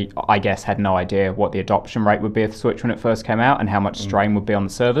 because they, I guess, had no idea what the adoption rate would be of the Switch when it first came out and how much strain would be on the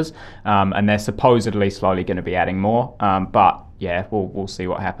servers, and they're supposedly slowly going to be adding more, but yeah, we'll see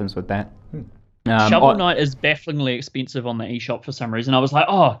what happens with that. Shovel Knight is bafflingly expensive on the eShop for some reason. I was like,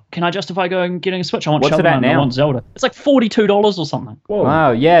 oh, can I justify going and getting a Switch? I want Shovel Knight and I want Zelda. It's like $42 or something. Whoa. Wow,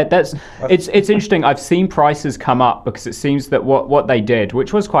 yeah, it's interesting. I've seen prices come up because it seems that what they did,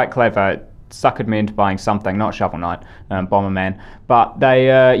 which was quite clever, suckered me into buying something, not Shovel Knight, Bomberman, but they,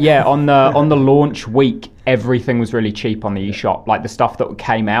 on the launch week, everything was really cheap on the eShop. Like the stuff that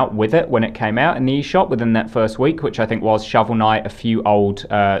came out with it when it came out in the eShop within that first week, which I think was Shovel Knight, a few old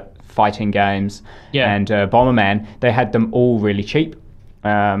fighting games, and Bomberman, they had them all really cheap.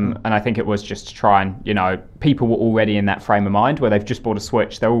 And I think it was just to try and, people were already in that frame of mind where they've just bought a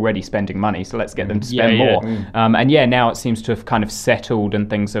Switch, they're already spending money, so let's get them to spend more. Now it seems to have kind of settled and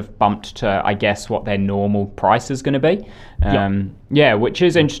things have bumped to, I guess, what their normal price is going to be. Which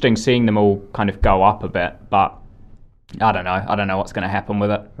is interesting, seeing them all kind of go up a bit, but I don't know what's going to happen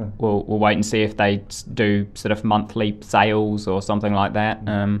with it. We'll wait and see if they do sort of monthly sales or something like that.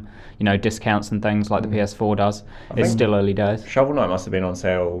 Discounts and things like the PS4 does. It's still early days. Shovel Knight must have been on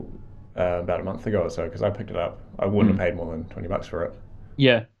sale about a month ago or so, because I picked it up. I wouldn't have paid more than $20 for it.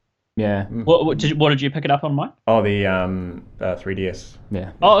 Yeah. What did you pick it up on, Mike? Oh, the 3DS.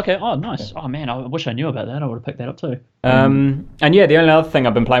 Yeah. Oh, okay. Oh, nice. Oh man, I wish I knew about that. I would have picked that up too. The only other thing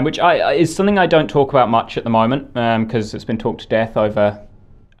I've been playing, which is something I don't talk about much at the moment, because it's been talked to death over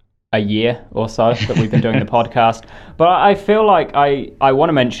a year or so that we've been doing the podcast. But I feel like I want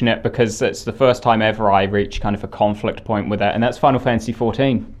to mention it because it's the first time ever I reach kind of a conflict point with it, and that's Final Fantasy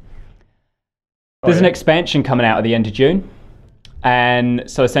XIV. There's an expansion coming out at the end of June. And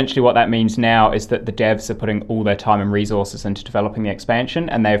so essentially what that means now is that the devs are putting all their time and resources into developing the expansion,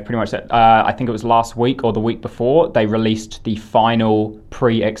 and they've pretty much said, I think it was last week or the week before, they released the final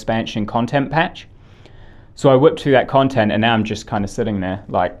pre-expansion content patch. So I whipped through that content, and now I'm just kind of sitting there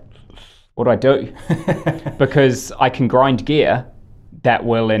like, what do I do? Because I can grind gear that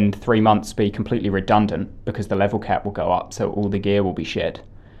will in 3 months be completely redundant because the level cap will go up, so all the gear will be shed.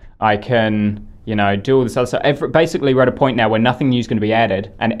 I can... do all this other stuff. Basically, we're at a point now where nothing new is going to be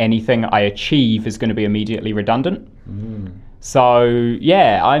added, and anything I achieve is going to be immediately redundant. So,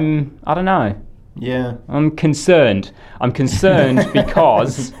 I don't know. Yeah. I'm concerned.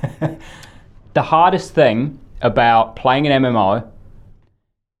 Because the hardest thing about playing an MMO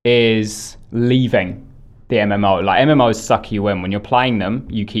is leaving the MMO. Like, MMOs suck you in. When you're playing them,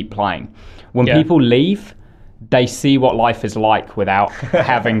 you keep playing. When people leave, they see what life is like without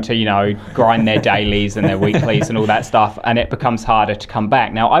having to, grind their dailies and their weeklies and all that stuff, and it becomes harder to come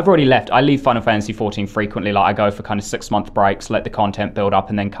back. Now, I've already left. I leave Final Fantasy XIV frequently. Like, I go for kind of 6-month breaks, let the content build up,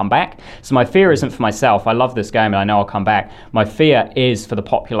 and then come back. So my fear isn't for myself. I love this game, and I know I'll come back. My fear is for the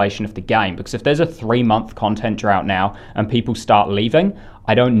population of the game, because if there's a 3-month content drought now and people start leaving,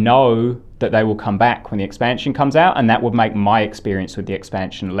 I don't know that they will come back when the expansion comes out, and that would make my experience with the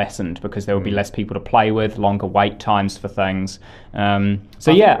expansion lessened because there will be less people to play with, longer wait times for things. I'm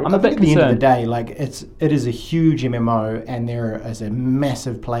a bit concerned. At the end of the day, like it is a huge MMO, and there is a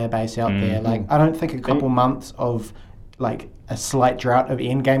massive player base out there. Like, I don't think a couple months of like a slight drought of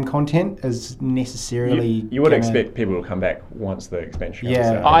endgame content is necessarily. You would expect people to come back once the expansion comes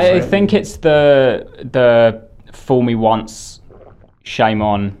out. I think it's the fool me once, shame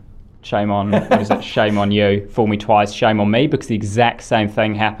on, what is it? Shame on you. Fool me twice, shame on me, because the exact same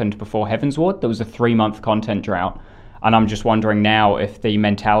thing happened before Heavensward. There was a 3-month content drought, and I'm just wondering now if the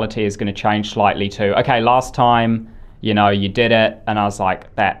mentality is going to change slightly to, okay, last time, you did it, and I was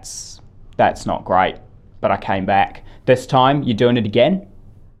like, that's not great, but I came back. This time, you're doing it again?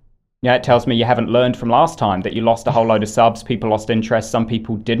 Yeah, it tells me you haven't learned from last time, that you lost a whole load of subs, people lost interest, some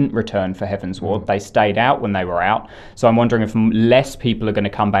people didn't return for Heavensward, they stayed out when they were out. So I'm wondering if less people are going to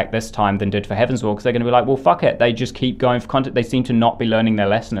come back this time than did for Heavensward, because they're going to be like, well, fuck it, they just keep going for content. They seem to not be learning their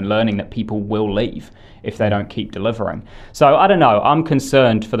lesson and learning that people will leave if they don't keep delivering. So I don't know, I'm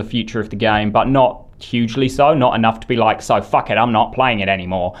concerned for the future of the game, but not hugely so, not enough to be like, so fuck it, I'm not playing it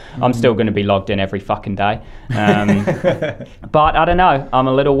anymore. I'm still going to be logged in every fucking day. But I don't know, I'm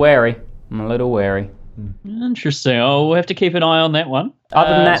a little wary. Interesting. Oh, we'll have to keep an eye on that one.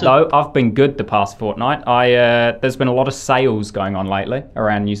 Other than that, though, I've been good the past fortnight. There's been a lot of sales going on lately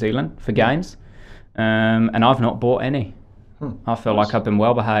around New Zealand for games, and I've not bought any. I feel like I've been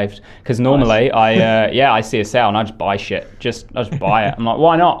well behaved, because normally I see a sale and I just buy shit. I just buy it. I'm like,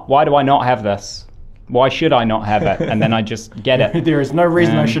 why not? Why do I not have this? Why should I not have it? And then I just get it. There is no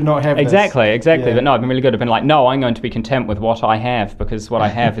reason I should not have this. Exactly. Yeah. But no, I've been really good. I've been like, no, I'm going to be content with what I have, because what I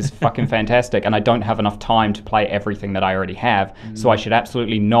have is fucking fantastic, and I don't have enough time to play everything that I already have, so I should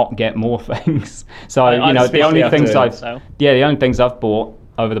absolutely not get more things. So, the only things I've bought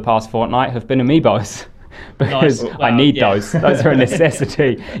over the past fortnight have been amiibos. Because I need those. Those are a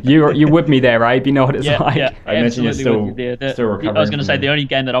necessity. You're with me there, Abe. You know what it's like. Yeah, I imagine you're still recovering. I was going to say the only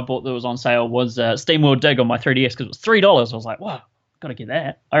game that I bought that was on sale was SteamWorld Dig on my 3DS, because it was $3. I was like, wow, got to get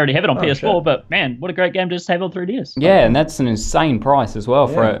that. I already have it on PS4, sure. But man, what a great game to just have on 3DS. Yeah, and that's an insane price as well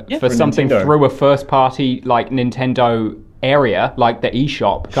for something Nintendo. Through a first party like Nintendo area, like the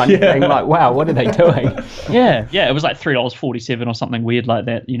eShop kind of thing. Like, wow, what are they doing? Yeah, it was like $3.47 or something weird like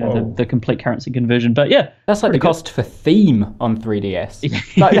that, the complete currency conversion. But yeah, that's like the cost for Theme on 3DS.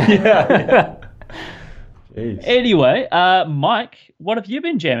 Jeez. Anyway, Mike, what have you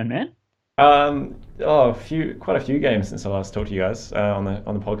been jamming, man? Quite a few games since I last talked to you guys on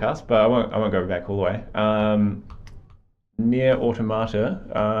the podcast, but I won't go back all the way. Near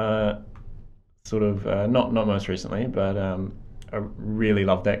Automata, sort of not most recently, but I really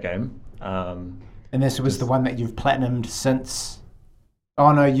loved that game. And this was the one that you've platinumed since.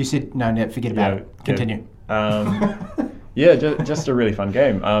 Oh no, you said no. Forget about it. Continue. Just a really fun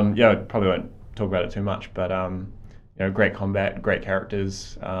game. I probably won't talk about it too much, but great combat, great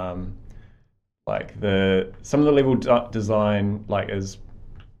characters. Like some of the level design, like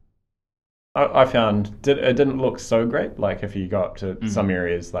I found it didn't look so great. Like if you got to some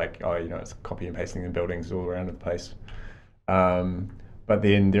areas, like it's copy and pasting the buildings all around the place. But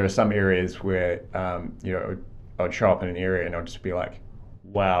then there are some areas where I would show up in an area and I'd just be like,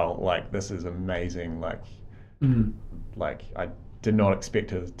 wow, like this is amazing. Like I did not expect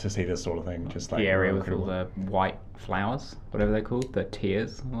to see this sort of thing. Just like the area with all the white flowers, whatever they're called, the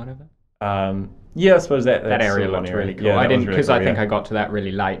tiers or whatever. I suppose that area looked really cool. I didn't because I think I got to that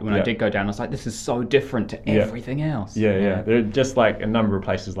really late. When I did go down, I was like, "This is so different to everything else." Yeah. There are just like a number of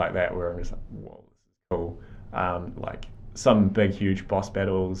places like that where I'm just like, "Whoa, this is cool." Like some big, huge boss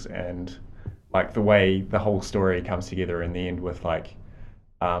battles, and like the way the whole story comes together in the end with like,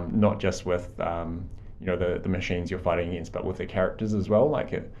 not just with the machines you're fighting against, but with the characters as well.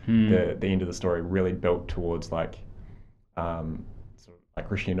 Like the end of the story really built towards like, sort of like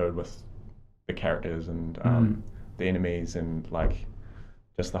crescendoed with the characters and the enemies, and like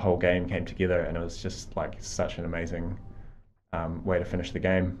just the whole game came together, and it was just like such an amazing way to finish the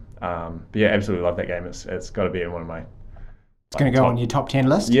game. But yeah, absolutely love that game. It's got to be in one of my. It's going to go on your top 10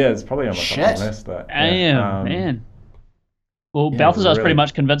 list? Yeah, it's probably on my top 10 list. But, man. Well, Balthazar's pretty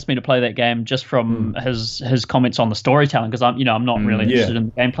much convinced me to play that game just from his comments on the storytelling, because I'm not really interested in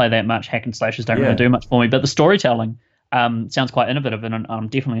the gameplay that much. Hack and slashes don't really do much for me, but the storytelling sounds quite innovative, and I'm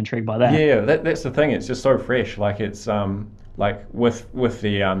definitely intrigued by that. Yeah, that's the thing. It's just so fresh. Like it's like with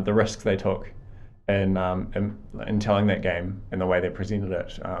the risks they took in telling that game and the way they presented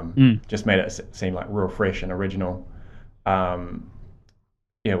it, just made it seem like real fresh and original.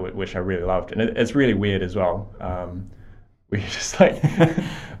 Which I really loved, and it's really weird as well. We just like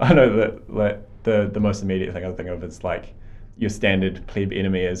I know that the most immediate thing I think of is like your standard plebe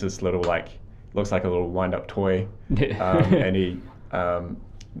enemy is this little like looks like a little wind up toy, and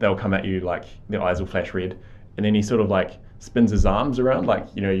they'll come at you like their eyes will flash red, and then he sort of like spins his arms around like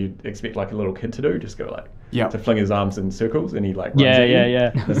you'd expect like a little kid to do, just go like to fling his arms in circles, and he like runs at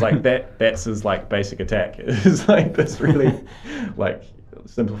you. It's like that's his like basic attack. It's like this really like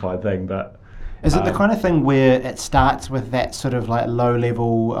simplified thing, but. Is it the kind of thing where it starts with that sort of like low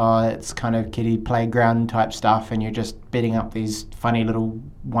level, it's kind of kiddie playground type stuff, and you're just beating up these funny little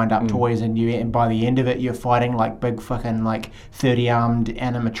wind up toys, and by the end of it you're fighting like big fucking like 30-armed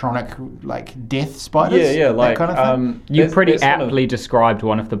animatronic like death spiders? Yeah, like that kind of thing? You pretty aptly described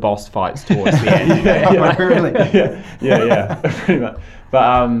one of the boss fights towards the end. Really? yeah, pretty much.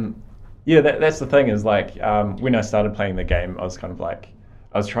 But that's the thing is like when I started playing the game, I was kind of like.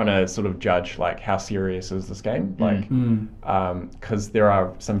 I was trying to sort of judge like how serious is this game, like because there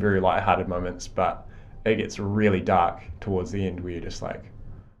are some very lighthearted moments, but it gets really dark towards the end where you're just like,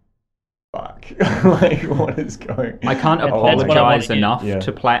 fuck, like what is going? I can't apologize enough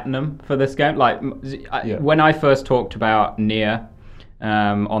to Platinum for this game. Like when I first talked about Nier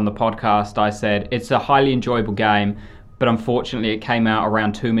on the podcast, I said it's a highly enjoyable game. But unfortunately, it came out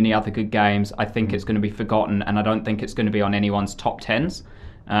around too many other good games. I think it's going to be forgotten, and I don't think it's going to be on anyone's top 10s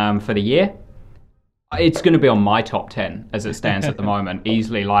for the year. It's going to be on my top 10 as it stands at the moment,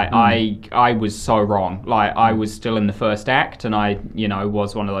 easily. Like I was so wrong. Like I was still in the first act, and I,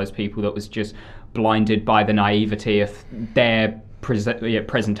 was one of those people that was just blinded by the naivety of their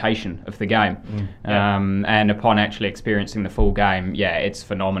presentation of the game. And upon actually experiencing the full game, it's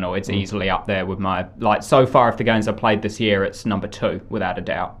phenomenal. It's easily up there with my, like, so far of the games I've played this year, it's number 2 without a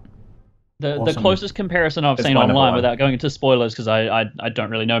doubt. The closest comparison I've seen online, without going into spoilers because I don't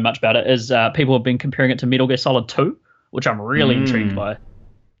really know much about it, is people have been comparing it to Metal Gear Solid 2, which I'm really intrigued by.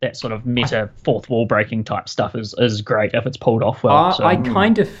 That sort of meta fourth wall breaking type stuff is great if it's pulled off well. I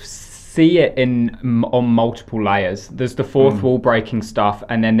kind of see it on multiple layers. There's the fourth wall breaking stuff,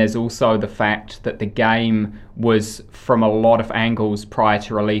 and then there's also the fact that the game was, from a lot of angles prior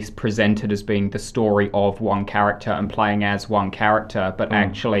to release, presented as being the story of one character and playing as one character, but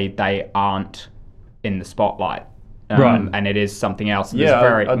actually they aren't in the spotlight. And it is something else.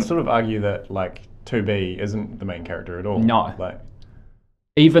 I'd sort of argue that like 2B isn't the main character at all. No.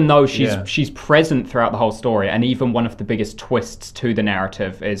 even though she's present throughout the whole story, and even one of the biggest twists to the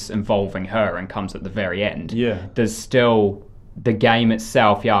narrative is involving her and comes at the very end. Yeah. There's still the game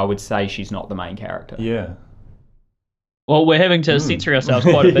itself. Yeah, I would say she's not the main character. Yeah. Well, we're having to censor ourselves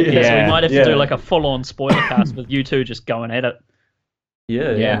quite a bit here, so we Yeah. might have to do like a full-on spoiler cast with you two just going at it.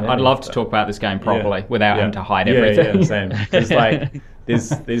 Yeah, I'd love to talk about this game properly without having to hide everything. Yeah, same. It's like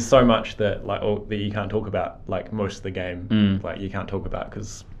there's so much that that you can't talk about. Like most of the game, like you can't talk about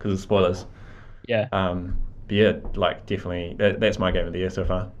because of spoilers. Yeah. But yeah, like definitely that's my game of the year so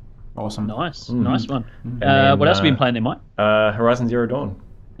far. Awesome. Nice one. then, What else have you been playing there, Mike? Horizon Zero Dawn.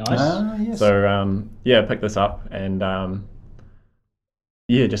 Nice. Yes. So I picked this up and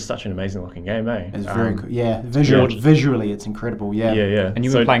just such an amazing looking game, eh? It's very cool. Yeah, visually it's incredible. Yeah. Yeah. And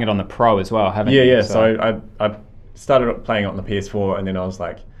you've been playing it on the Pro as well, haven't you? Yeah. So I started playing it on the PS4, and then I was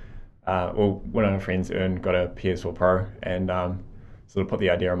like, one of my friends, Ern, got a PS4 Pro, and sort of put the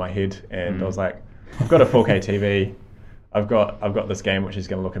idea in my head, and I was like, I've got a 4K TV, I've got this game which is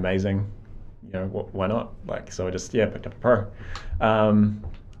going to look amazing, you know, why not? Like, so I just picked up a Pro,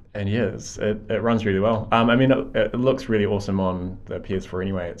 and it runs really well. I mean, it looks really awesome on the PS4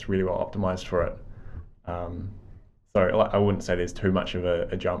 anyway. It's really well optimized for it. So I wouldn't say there's too much of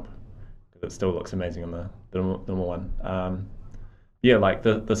a jump, because it still looks amazing on the normal one. Like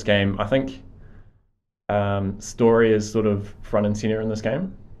this game, I think story is sort of front and center in this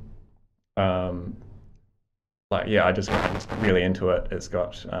game. I just got really into it. It's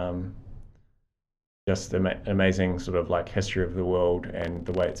got just an amazing sort of like history of the world and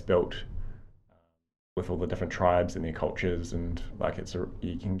the way it's built, with all the different tribes and their cultures, and like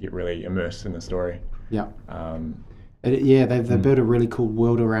you can get really immersed in the story. Yeah. They've built a really cool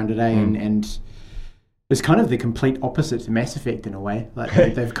world around it, and it's kind of the complete opposite to Mass Effect in a way. Like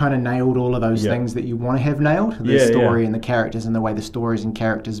they've kind of nailed all of those things that you want to have nailed. The story and the characters, and the way the stories and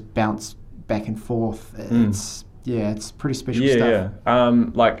characters bounce back and forth. It's pretty special stuff.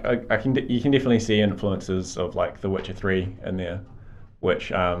 You can definitely see influences of like The Witcher 3 in there,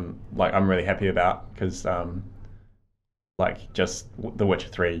 which I'm really happy about, because just The Witcher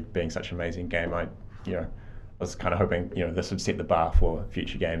 3 being such an amazing game, I was kind of hoping this would set the bar for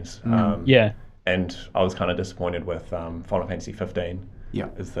future games. And I was kind of disappointed with Final Fantasy 15. Yeah,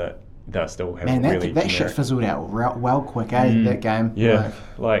 is that they still have that shit fizzled out well quick, that game. Yeah,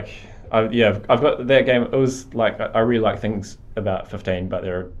 I've got that game. It was like I really like things about 15, but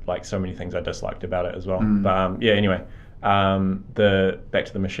there are like so many things I disliked about it as well. But anyway, the back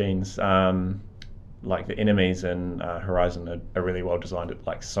to the machines. Like the enemies in Horizon are really well designed.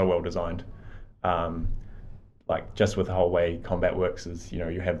 Like so well designed. Like just with the whole way combat works is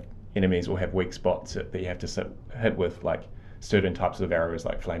you have enemies will have weak spots that you have to hit with like certain types of arrows,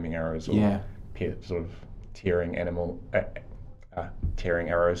 like flaming arrows or sort of tearing arrows.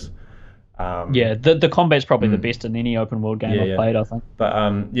 The combat's probably the best in any open world game I've played, I think. But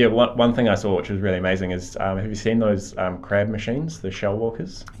one thing I saw which was really amazing is have you seen those crab machines, the shell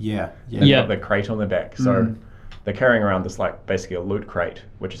walkers? They've got the crate on the back, so they're carrying around this like basically a loot crate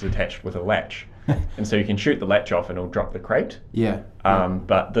which is attached with a latch. And so you can shoot the latch off and it'll drop the crate.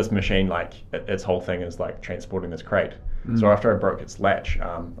 But this machine, like its whole thing is like transporting this crate. So after I broke its latch,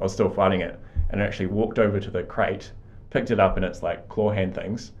 I was still fighting it, and I actually walked over to the crate, picked it up in its like claw hand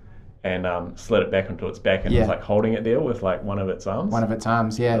things, and slid it back onto its back, and was like holding it there with like one of its arms.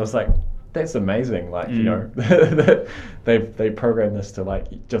 I was like, that's amazing. Like they programmed this to like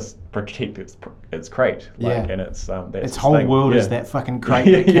just protect its crate. And it's its whole world is that fucking crate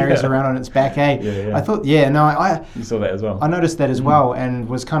that carries around on its back. I thought you saw that as well. I noticed that as well, and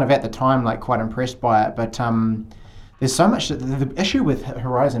was kind of at the time like quite impressed by it. But there's so much. The issue with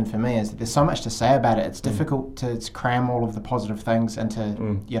Horizon for me is that there's so much to say about it. It's difficult to cram all of the positive things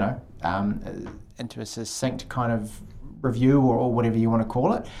into into a succinct kind of review or whatever you want to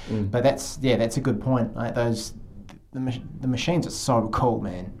call it. But that's a good point. Like the machines are so cool,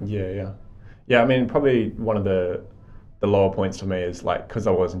 man. I mean, probably one of the lower points for me is like, because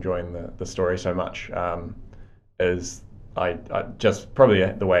I was enjoying the story so much, is I just probably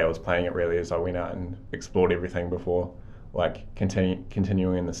the way I was playing it really is I went out and explored everything before like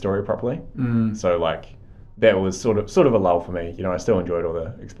continuing in the story properly. So like that was sort of a lull for me. I still enjoyed all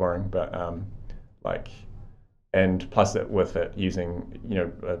the exploring, but and plus with it using,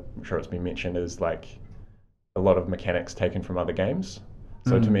 I'm sure it's been mentioned, is like a lot of mechanics taken from other games.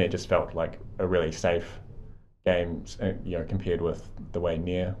 So to me, it just felt like a really safe game, compared with the way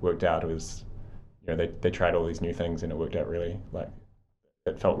Nier worked out. It was, they tried all these new things and it worked out really, like,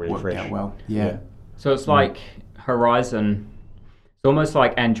 it felt really fresh. Worked out well, So it's like Horizon, it's almost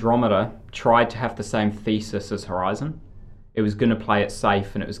like Andromeda tried to have the same thesis as Horizon. it was going to play it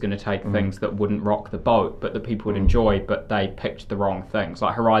safe and it was going to take things that wouldn't rock the boat but that people would enjoy, but they picked the wrong things.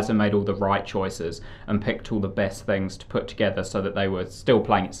 Like Horizon made all the right choices and picked all the best things to put together so that they were still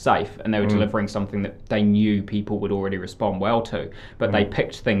playing it safe and they were delivering something that they knew people would already respond well to, but they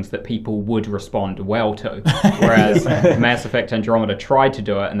picked things that people would respond well to. Whereas Mass Effect Andromeda tried to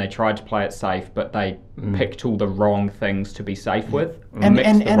do it and they tried to play it safe, but they picked all the wrong things to be safe with. And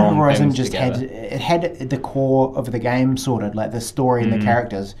Horizon just had the core of the game sorted, like the story and the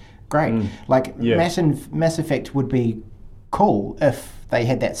characters. Great. Like Mass Effect would be cool if they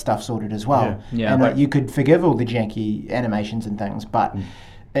had that stuff sorted as well. And you could forgive all the janky animations and things, but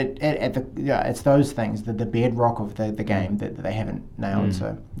it's those things, the bedrock of the game that they haven't nailed.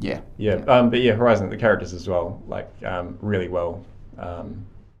 So but Horizon, the characters as well, like really well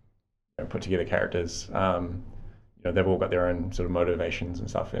put together characters. They've all got their own sort of motivations and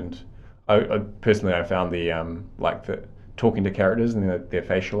stuff. And I personally found the talking to characters and their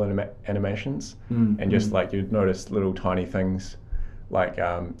facial animations, and just like you'd notice little tiny things, like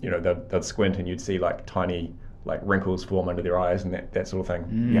they'd squint and you'd see like tiny like wrinkles form under their eyes and that sort of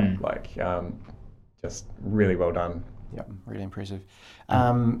thing. Just really well done. Really impressive.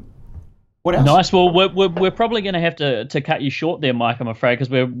 What else? Nice. Well, we're probably going to have to cut you short there, Mike, I'm afraid,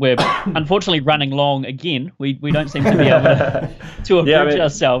 because we're unfortunately running long again. We don't seem to be able to abridge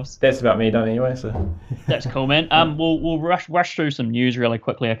ourselves. That's about me done anyway, so that's cool, man. We'll rush through some news really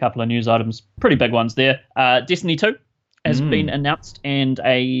quickly. A couple of news items, pretty big ones there. Destiny 2 has been announced, and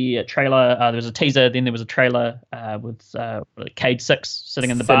a trailer. There was a teaser, then there was a trailer with Cade 6 sitting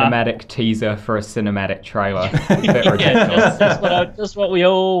in the bar. Cinematic teaser for a cinematic trailer. A bit ridiculous. That's what we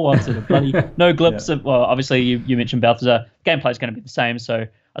all wanted. Bloody no glimpse of. Well, obviously you mentioned Balthazar. Gameplay is going to be the same, so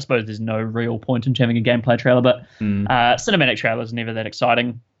I suppose there's no real point in having a gameplay trailer. But cinematic trailers never that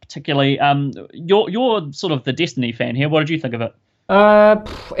exciting, particularly. You're sort of the Destiny fan here. What did you think of it?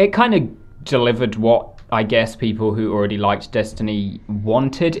 It kind of delivered what I guess people who already liked Destiny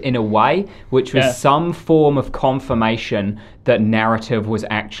wanted in a way, which was some form of confirmation that narrative was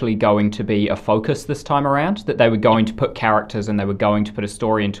actually going to be a focus this time around, that they were going to put characters and they were going to put a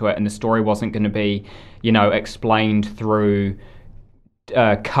story into it, and the story wasn't going to be, explained through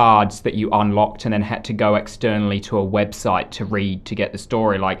cards that you unlocked and then had to go externally to a website to read to get the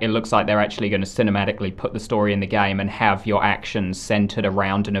story. Like, it looks like they're actually going to cinematically put the story in the game and have your actions centered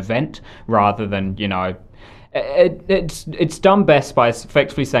around an event rather than, it's done best by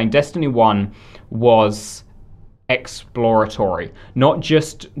effectively saying Destiny 1 was exploratory, not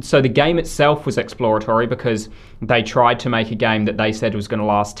just so the game itself was exploratory because they tried to make a game that they said was going to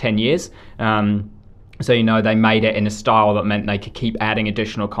last 10 years. So, they made it in a style that meant they could keep adding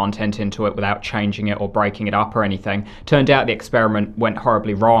additional content into it without changing it or breaking it up or anything. Turned out the experiment went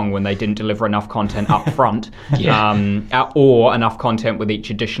horribly wrong when they didn't deliver enough content up front or enough content with each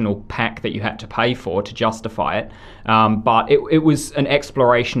additional pack that you had to pay for to justify it. But it was an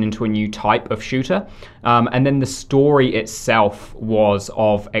exploration into a new type of shooter. And then the story itself was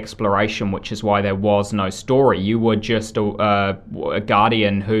of exploration, which is why there was no story. You were just a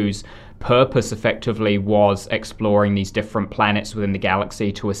guardian whose purpose effectively was exploring these different planets within the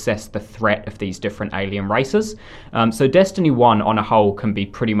galaxy to assess the threat of these different alien races. So Destiny 1 on a whole can be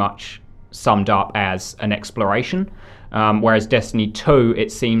pretty much summed up as an exploration. Whereas Destiny 2,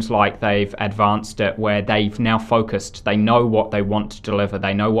 it seems like they've advanced it where they've now focused. They know what they want to deliver.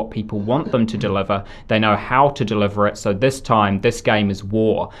 They know what people want them to deliver. They know how to deliver it. So this time, this game is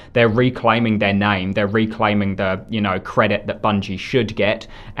war. They're reclaiming their name. They're reclaiming the, credit that Bungie should get.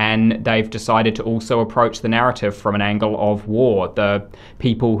 And they've decided to also approach the narrative from an angle of war. The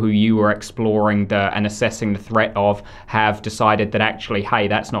people who you were exploring and assessing the threat of have decided that actually, hey,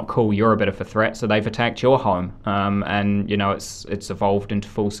 that's not cool. You're a bit of a threat. So they've attacked your home. And it's evolved into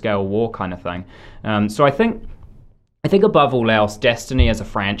full-scale war kind of thing. So I think above all else, Destiny as a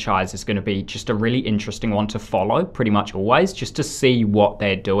franchise is going to be just a really interesting one to follow pretty much always, just to see what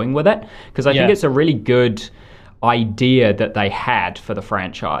they're doing with it. Because I think it's a really good idea that they had for the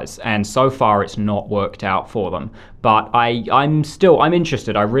franchise, and so far it's not worked out for them. But I'm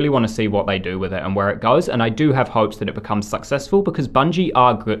interested. I really want to see what they do with it and where it goes, and I do have hopes that it becomes successful because Bungie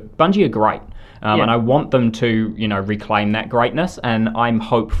are good. Bungie are great. And I want them to, reclaim that greatness, and I'm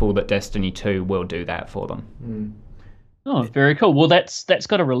hopeful that Destiny 2 will do that for them. Oh, very cool. Well, that's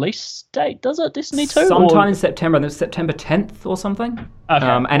got a release date, does it, Destiny 2? Sometime in September. There's September 10th or something. Okay.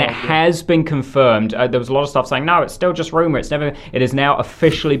 And it has been confirmed. There was a lot of stuff saying, no, it's still just rumor. It has now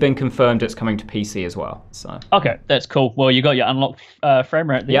officially been confirmed it's coming to PC as well. So. Okay, that's cool. Well, you got your unlocked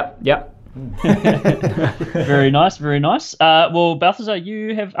frame rate there. Yep. Very nice, very nice. Well, Balthazar,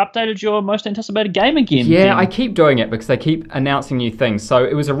 you have updated your most anticipated game again. Yeah, I keep doing it because they keep announcing new things. So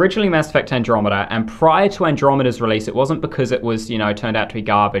it was originally Mass Effect Andromeda, and prior to Andromeda's release, it wasn't because it was, turned out to be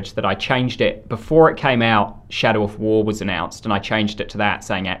garbage that I changed it. Before it came out, Shadow of War was announced, and I changed it to that,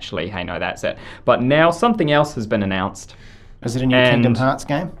 saying, actually, hey, no, that's it. But now something else has been announced. Is it a new Kingdom Hearts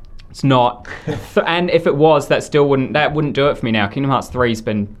game? It's not. And if it was, that wouldn't do it for me now. Kingdom Hearts 3's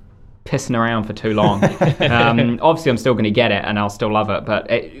been pissing around for too long. Obviously, I'm still going to get it, and I'll still love it. But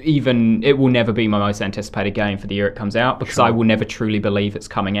it will never be my most anticipated game for the year it comes out because I will never truly believe it's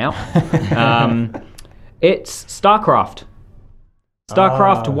coming out. It's StarCraft.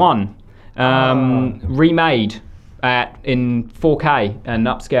 StarCraft 1, remade in 4K and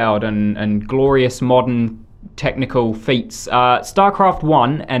upscaled and glorious modern technical feats. StarCraft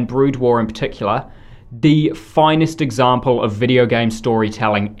 1 and Brood War in particular, the finest example of video game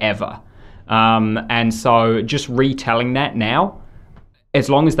storytelling ever. And so just retelling that now, as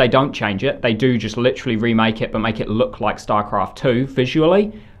long as they don't change it, they do just literally remake it but make it look like StarCraft 2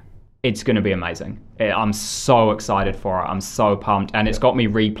 visually, it's going to be amazing. I'm so excited for it. I'm so pumped. And it's got me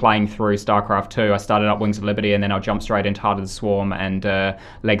replaying through StarCraft 2. I started up Wings of Liberty and then I'll jump straight into Heart of the Swarm and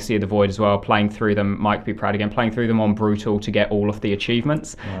Legacy of the Void as well, playing through them. Mike, be proud again. Playing through them on Brutal to get all of the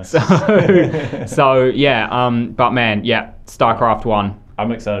achievements. Nice. So yeah. But man, yeah, StarCraft 1.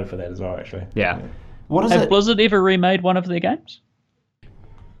 I'm excited for that as well, actually. Yeah. What is Have it? Blizzard ever remade one of their games?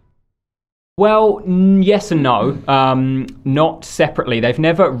 Well, yes and no. Not separately. They've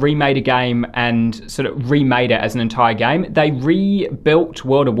never remade a game and sort of remade it as an entire game. They rebuilt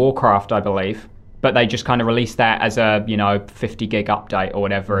World of Warcraft, I believe, but they just kind of released that as a 50 gig update or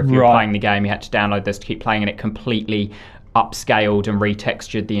whatever. If you're playing the game, you had to download this to keep playing, and it completely upscaled and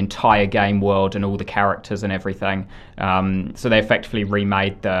retextured the entire game world and all the characters and everything. So they effectively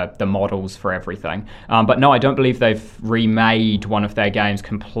remade the models for everything. But no, I don't believe they've remade one of their games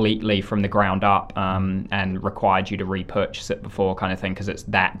completely from the ground up and required you to repurchase it before, kind of thing, because it's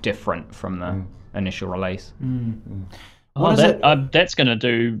that different from the initial release. That's going to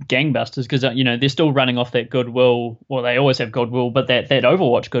do gangbusters because they're still running off that goodwill. Well, they always have goodwill, but that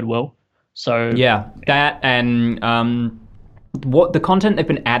Overwatch goodwill. So yeah, that and what the content they've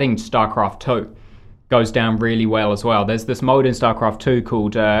been adding to StarCraft 2 goes down really well as well. There's this mode in StarCraft 2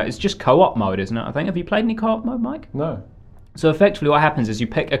 called it's just co-op mode, isn't it? I think. Have you played any co-op mode, Mike? No. So effectively what happens is you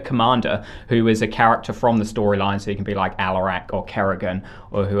pick a commander who is a character from the storyline, so you can be like Alarak or Kerrigan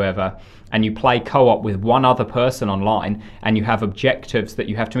or whoever, and you play co-op with one other person online, and you have objectives that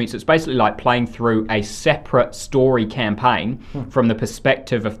you have to meet. So it's basically like playing through a separate story campaign from the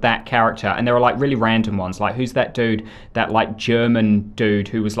perspective of that character. And there are like really random ones, like who's that dude, that like German dude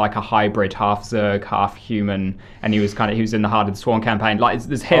who was like a hybrid, half Zerg, half human, and he was in the Heart of the Swarm campaign. Like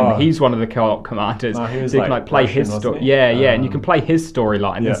there's him, he's one of the co-op commanders. Oh, he was so you can like play Russian, his story. Yeah, and you can play his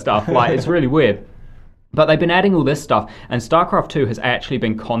storyline and stuff. Like it's really weird. But they've been adding all this stuff, and StarCraft 2 has actually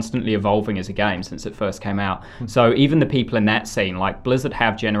been constantly evolving as a game since it first came out. So even the people in that scene, like Blizzard,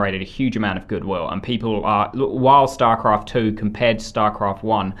 have generated a huge amount of goodwill, and people are, while StarCraft 2 compared to StarCraft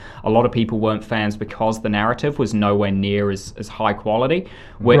 1, a lot of people weren't fans because the narrative was nowhere near as high quality,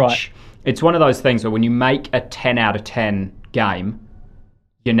 which it's one of those things where when you make a 10 out of 10 game,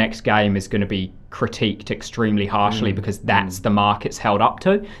 your next game is going to be critiqued extremely harshly because that's the mark it's held up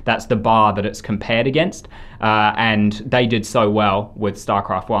to. That's the bar that it's compared against. And they did so well with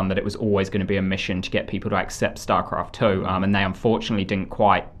StarCraft 1 that it was always going to be a mission to get people to accept StarCraft 2. And they unfortunately didn't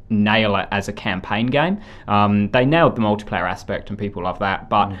quite nail it as a campaign game. They nailed the multiplayer aspect and people love that.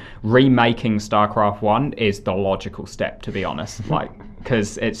 But remaking StarCraft 1 is the logical step, to be honest.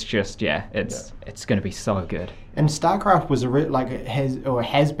 Because it's just, it's going to be so good. And StarCraft was it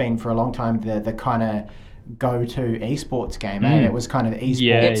has been for a long time the kind of go-to esports game. It was kind of esports.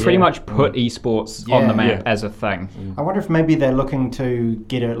 It pretty much put esports on the map as a thing. I wonder if maybe they're looking to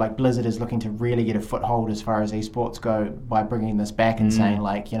get it, like Blizzard is looking to really get a foothold as far as esports go by bringing this back and saying,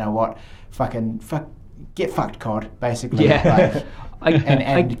 like, you know what, get fucked, COD, basically. Yeah.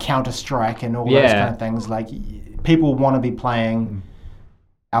 And Counter-Strike and all those kind of things. Like, people want to be playing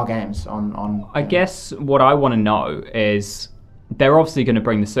our games on I guess what I want to know is they're obviously going to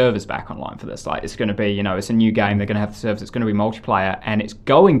bring the servers back online for this. Like, it's going to be, it's a new game. They're going to have the servers. It's going to be multiplayer, and it's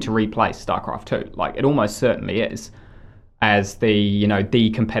going to replace StarCraft 2. Like, it almost certainly is, as the, the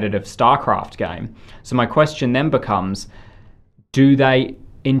competitive StarCraft game. So my question then becomes, do they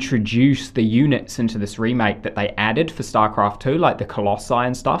introduce the units into this remake that they added for StarCraft 2, like the Colossi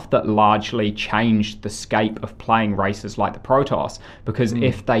and stuff, that largely changed the scape of playing races like the Protoss? Because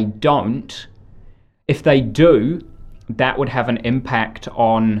if they do, that would have an impact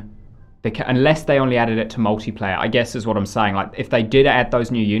on unless they only added it to multiplayer, I guess is what I'm saying. Like, if they did add those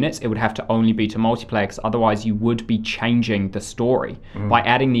new units, it would have to only be to multiplayer, because otherwise you would be changing the story. By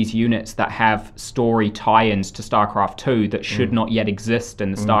adding these units that have story tie-ins to StarCraft 2 that should not yet exist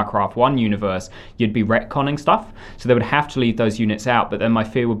in the StarCraft 1 universe, you'd be retconning stuff. So they would have to leave those units out, but then my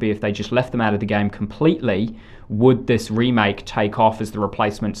fear would be if they just left them out of the game completely, would this remake take off as the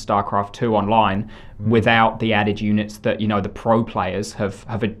replacement to StarCraft 2 Online without the added units that, you know, the pro players have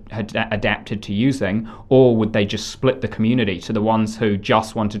adapted to using? Or would they just split the community to the ones who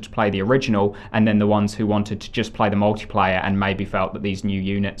just wanted to play the original and then the ones who wanted to just play the multiplayer and maybe felt that these new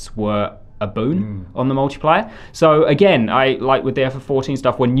units were a boon on the multiplayer? So again, I like with the FF14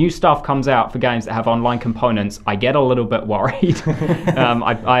 stuff, when new stuff comes out for games that have online components, I get a little bit worried.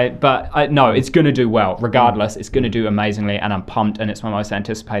 No, it's going to do well regardless. It's going to do amazingly, and I'm pumped, and it's my most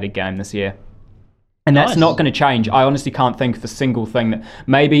anticipated game this year. And that's not going to change. I honestly can't think of a single thing that...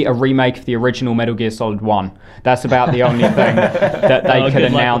 Maybe a remake of the original Metal Gear Solid 1. That's about the only thing that they could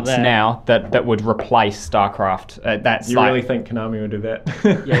announce now that would replace StarCraft. You really think Konami would do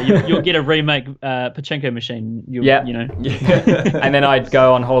that? Yeah, you'll get a remake pachinko machine. You know. And then I'd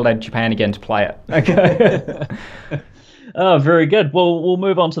go on holiday to Japan again to play it. Okay. Oh, very good. Well, we'll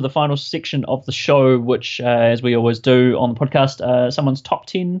move on to the final section of the show, which, as we always do on the podcast, someone's top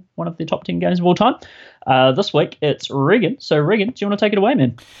 10, one of the top 10 games of all time. This week, it's Regan. So, Regan, do you want to take it away,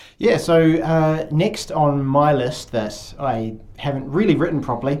 man? Yeah, so next on my list that I haven't really written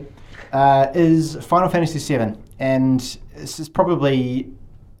properly is Final Fantasy VII. And this is probably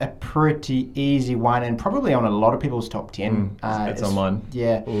a pretty easy one, and probably on a lot of people's top 10. It's on mine.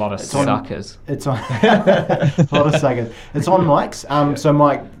 Yeah. A lot of suckers. It's on a lot of suckers. It's on Mike's. So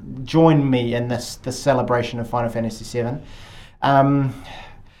Mike, join me in this celebration of Final Fantasy VII. And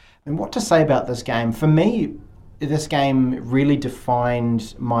what to say about this game? For me, this game really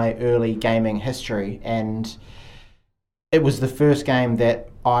defined my early gaming history, and it was the first game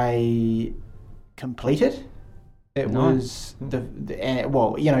that I completed. It was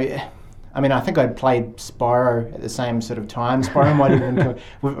well, you know, I mean, I think I played Spyro at the same sort of time. Spyro might even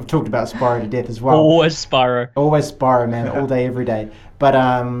we've talked about Spyro to death as well. Always Spyro, man, all day, every day. But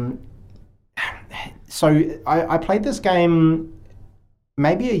so I played this game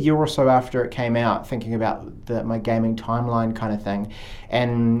maybe a year or so after it came out, thinking about my gaming timeline kind of thing,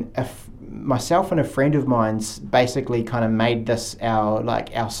 and myself and a friend of mine's basically kind of made this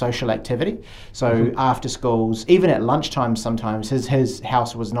our social activity. So after schools, even at lunchtime sometimes, his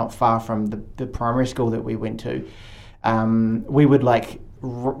house was not far from the primary school that we went to. We would like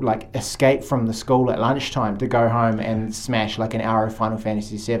escape from the school at lunchtime to go home and smash like an hour of Final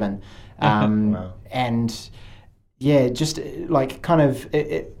Fantasy VII. Wow. And yeah, just like kind of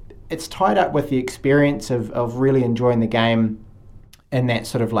it's tied up with the experience of really enjoying the game in that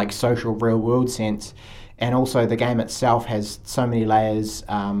sort of like social real world sense, and also the game itself has so many layers,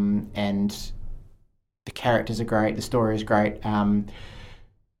 and the characters are great, the story is great.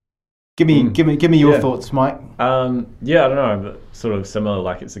 Give me your thoughts, Mike. Yeah, I don't know, but sort of similar.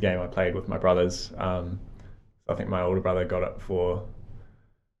 Like, it's a game I played with my brothers. I think my older brother got it for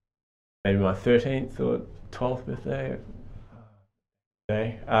maybe my 13th or 12th birthday.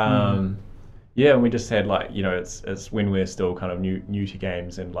 Yeah, and we just had like, you know, it's when we're still kind of new to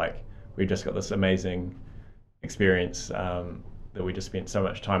games, and like we just got this amazing experience that we just spent so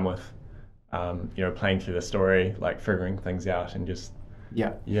much time with, you know, playing through the story, like figuring things out, and just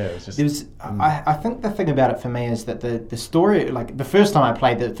it was just. I think the thing about it for me is that the story, like the first time I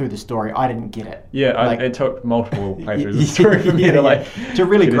played through the story, I didn't get it. Yeah, it took multiple playthroughs of the story for me to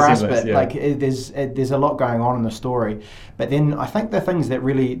really grasp it. Yeah. Like there's a lot going on in the story, but then I think the things that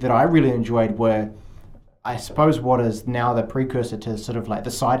I really enjoyed were, I suppose, what is now the precursor to sort of like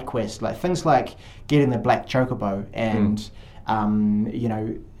the side quest, like things like getting the black chocobo and you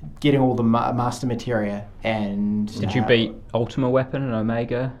know, getting all the master materia. And did you beat Ultima Weapon and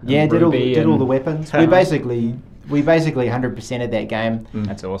Omega? Yeah, did all the weapons. We basically 100%ed that game.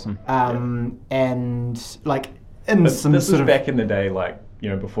 That's awesome. And like this was back in the day, like, you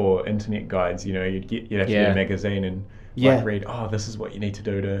know, before internet guides. You know, you'd have to get a magazine and read. Oh, this is what you need to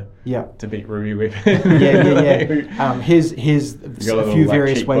do to beat Ruby Weapon. Here's a few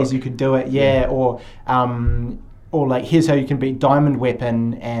various ways you could do it. Or like, here's how you can beat Diamond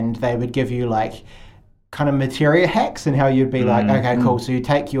Weapon, and they would give you like kind of materia hacks, and how you'd be like, okay, cool. So you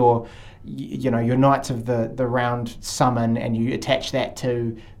take your Knights of the Round summon, and you attach that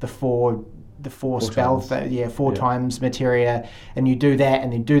to the four spells, four times materia, and you do that,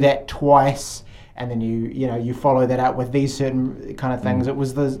 and then do that twice, and then you follow that up with these certain kind of things. It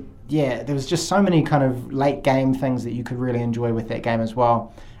was there was just so many kind of late game things that you could really enjoy with that game as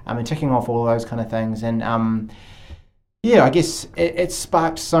well. and ticking off all those kind of things. And I guess it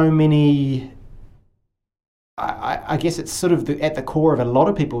sparked so many. I guess it's sort of at the core of a lot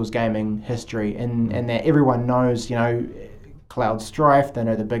of people's gaming history, and that everyone knows, Cloud Strife. They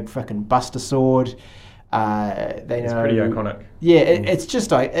know the big fucking Buster Sword. It's pretty iconic. Yeah, it's just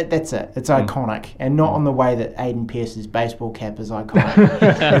that's it. It's iconic, and not on the way that Aiden Pierce's baseball cap is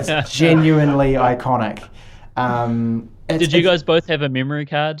iconic. It's genuinely iconic. Did you guys both have a memory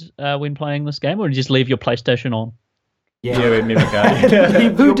card when playing this game, or did you just leave your PlayStation on? Yeah, with memory card.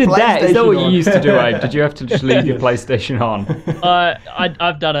 Who did that? Is that what you used to do, Abe? Did you have to just leave your PlayStation on?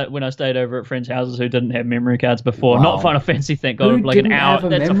 I've done it when I stayed over at friends' houses who didn't have memory cards before. Wow. Not Final Fantasy, thank God. Who Like an didn't hour. have a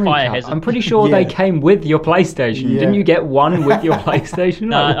That's a memory fire card? hazard. I'm pretty sure they came with your PlayStation. Yeah. Didn't you get one with your PlayStation?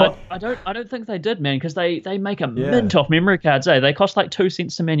 No, I don't think they did, man, because they make a mint off memory cards. They cost like 2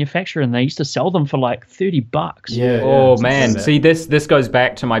 cents to manufacture, and they used to sell them for like $30. Yeah. Oh man, see this goes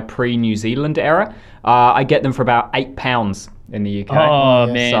back to my pre-New Zealand era. I get them for about £8 in the UK. Oh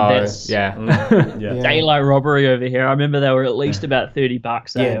man, that's daylight robbery over here. I remember they were at least about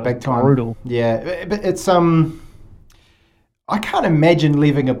 $30. Yeah, big time. Brutal. Yeah, but it's I can't imagine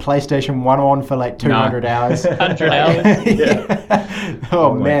leaving a PlayStation 1 on for like 200 hours. 100 hours.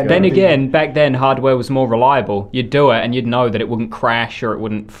 Oh man. Then again, back then hardware was more reliable. You'd do it and you'd know that it wouldn't crash or it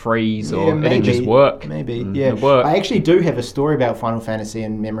wouldn't freeze or it'd just work. Maybe, It'd work. I actually do have a story about Final Fantasy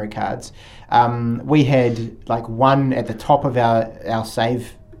and memory cards. We had like one at the top of our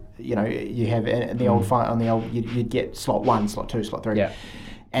save. You have in the old you'd get slot 1, slot 2, slot 3. Yeah.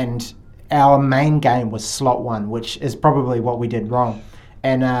 And our main game was slot 1, which is probably what we did wrong.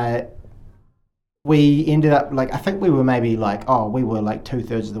 And we ended up I think we were maybe we were like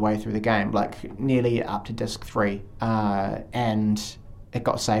 2/3 of the way through the game, like nearly up to disc 3, and it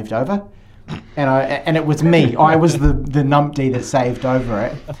got saved over, and it was me. I was the numpty that saved over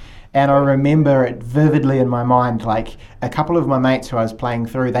it. And I remember it vividly in my mind, like a couple of my mates who I was playing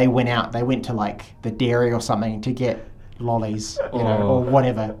through, they went to like the dairy or something to get lollies, or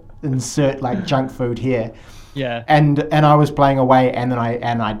whatever. Insert like junk food here. Yeah. And I was playing away, and then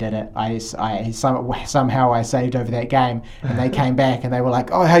I did it. Somehow I saved over that game, and they came back and they were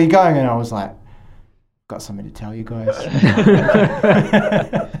like, "Oh, how you going?" And I was like, "Got something to tell you guys."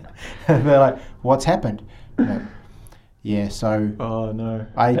 And they're like, "What's happened?" Like, yeah, so oh no,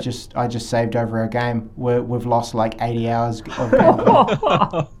 I just saved over our game. We've lost like 80 hours of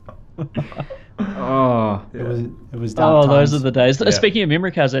gameplay. Oh, it was dark times. Those are the days. Yeah. Speaking of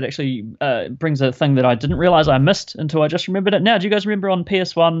memory cards, that actually brings a thing that I didn't realize I missed until I just remembered it now. Do you guys remember on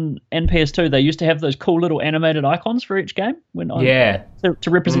PS1 and PS2 they used to have those cool little animated icons for each game to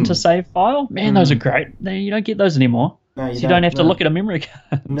represent a save file? Man, those are great. You don't get those anymore. No, you don't have to look at a memory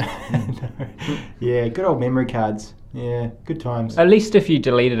card. No. Yeah, good old memory cards. Yeah, good times. At least if you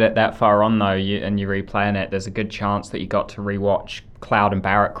deleted it that far on though, and you're replaying it, there's a good chance that you got to rewatch Cloud and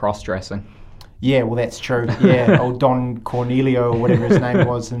Barrett cross-dressing. Yeah, well, that's true. Yeah, old Don Cornelio or whatever his name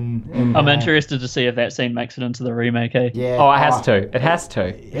was. And I'm interested to see if that scene makes it into the remake. Yeah. Oh, it has to. It has to.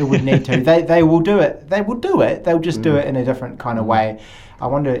 It would need to. They will do it. They will do it. They'll just do it in a different kind of way. I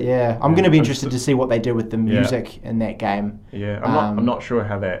wonder. Yeah, I'm going to be interested to see what they do with the music in that game. Yeah, I'm not sure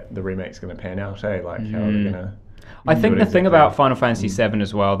how the remake's going to pan out. Like how they're going to. I think the thing about Final Fantasy VII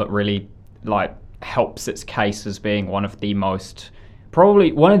as well that really helps its case as being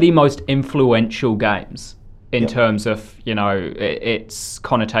probably one of the most influential games in terms of its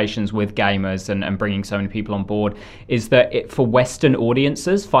connotations with gamers and bringing so many people on board is that for Western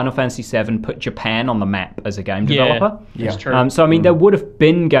audiences, Final Fantasy VII put Japan on the map as a game developer. Yeah, that's true. So I mean, there would have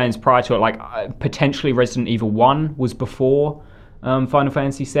been games prior to it, like potentially Resident Evil 1 was before Final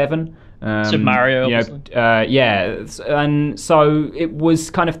Fantasy VII. Super Mario, and so it was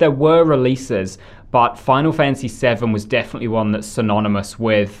kind of, there were releases, but Final Fantasy VII was definitely one that's synonymous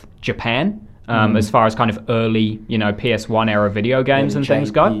with Japan, as far as kind of early, PS1 era video games and things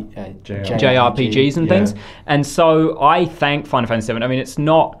go. JRPGs and things. And so I thank Final Fantasy VII. I mean,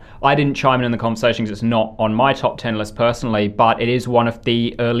 I didn't chime in the conversation because it's not on my top 10 list personally, but it is one of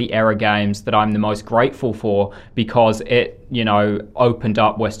the early era games that I'm the most grateful for because it, opened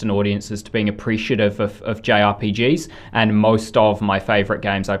up Western audiences to being appreciative of JRPGs. And most of my favorite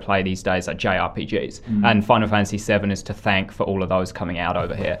games I play these days are JRPGs. And Final Fantasy VII is to thank for all of those coming out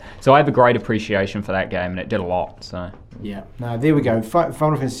over here. So I have a great appreciation for that game, and it did a lot. So yeah, no, there we go. Final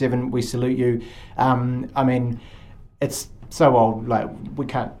Fantasy VII, we salute you. I mean, it's so old, like we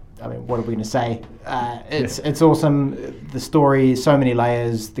can't. I mean, what are we going to say? It's awesome. The story, so many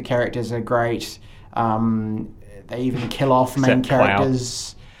layers. The characters are great. They even kill off main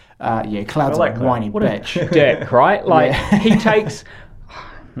characters. Cloud's like a whiny bitch. Dick, right? He takes...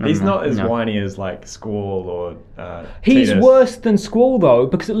 He's not as no. whiny as like Squall or He's Tidus. worse than Squall, though,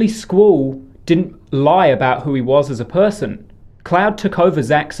 because at least Squall didn't lie about who he was as a person. Cloud took over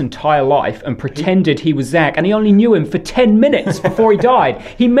Zack's entire life and pretended he was Zack, and he only knew him for 10 minutes before he died.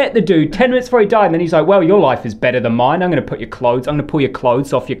 He met the dude 10 minutes before he died, and then he's like, well, your life is better than mine. I'm going to pull your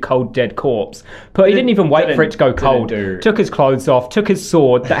clothes off your cold, dead corpse. But he didn't even wait for it to go cold. Took his clothes off, took his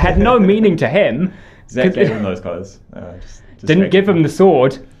sword that had no meaning to him. Zack gave him those clothes. Didn't give him the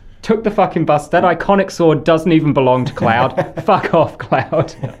sword. Took the fucking bus. That iconic sword doesn't even belong to Cloud. Fuck off,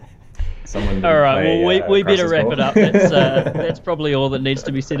 Cloud. Yeah. All right, well, we better wrap it up. That's probably all that needs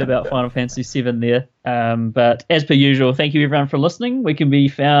to be said about Final Fantasy VII there. But as per usual, thank you everyone for listening. We can be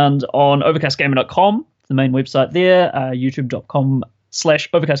found on overcastgamer.com, the main website there,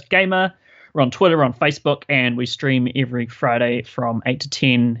 youtube.com/overcastgamer. We're on Twitter, we're on Facebook, and we stream every Friday from 8 to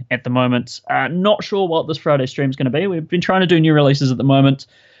 10 at the moment. Not sure what this Friday stream is going to be. We've been trying to do new releases at the moment.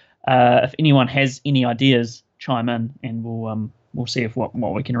 If anyone has any ideas, chime in, and we'll see if what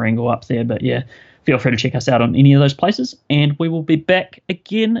we can wrangle up there. But yeah, feel free to check us out on any of those places, and we will be back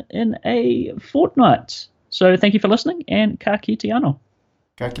again in a fortnight. So thank you for listening, and ka kite anō.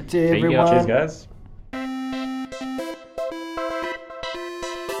 Ka kite, everyone. Cheers, guys.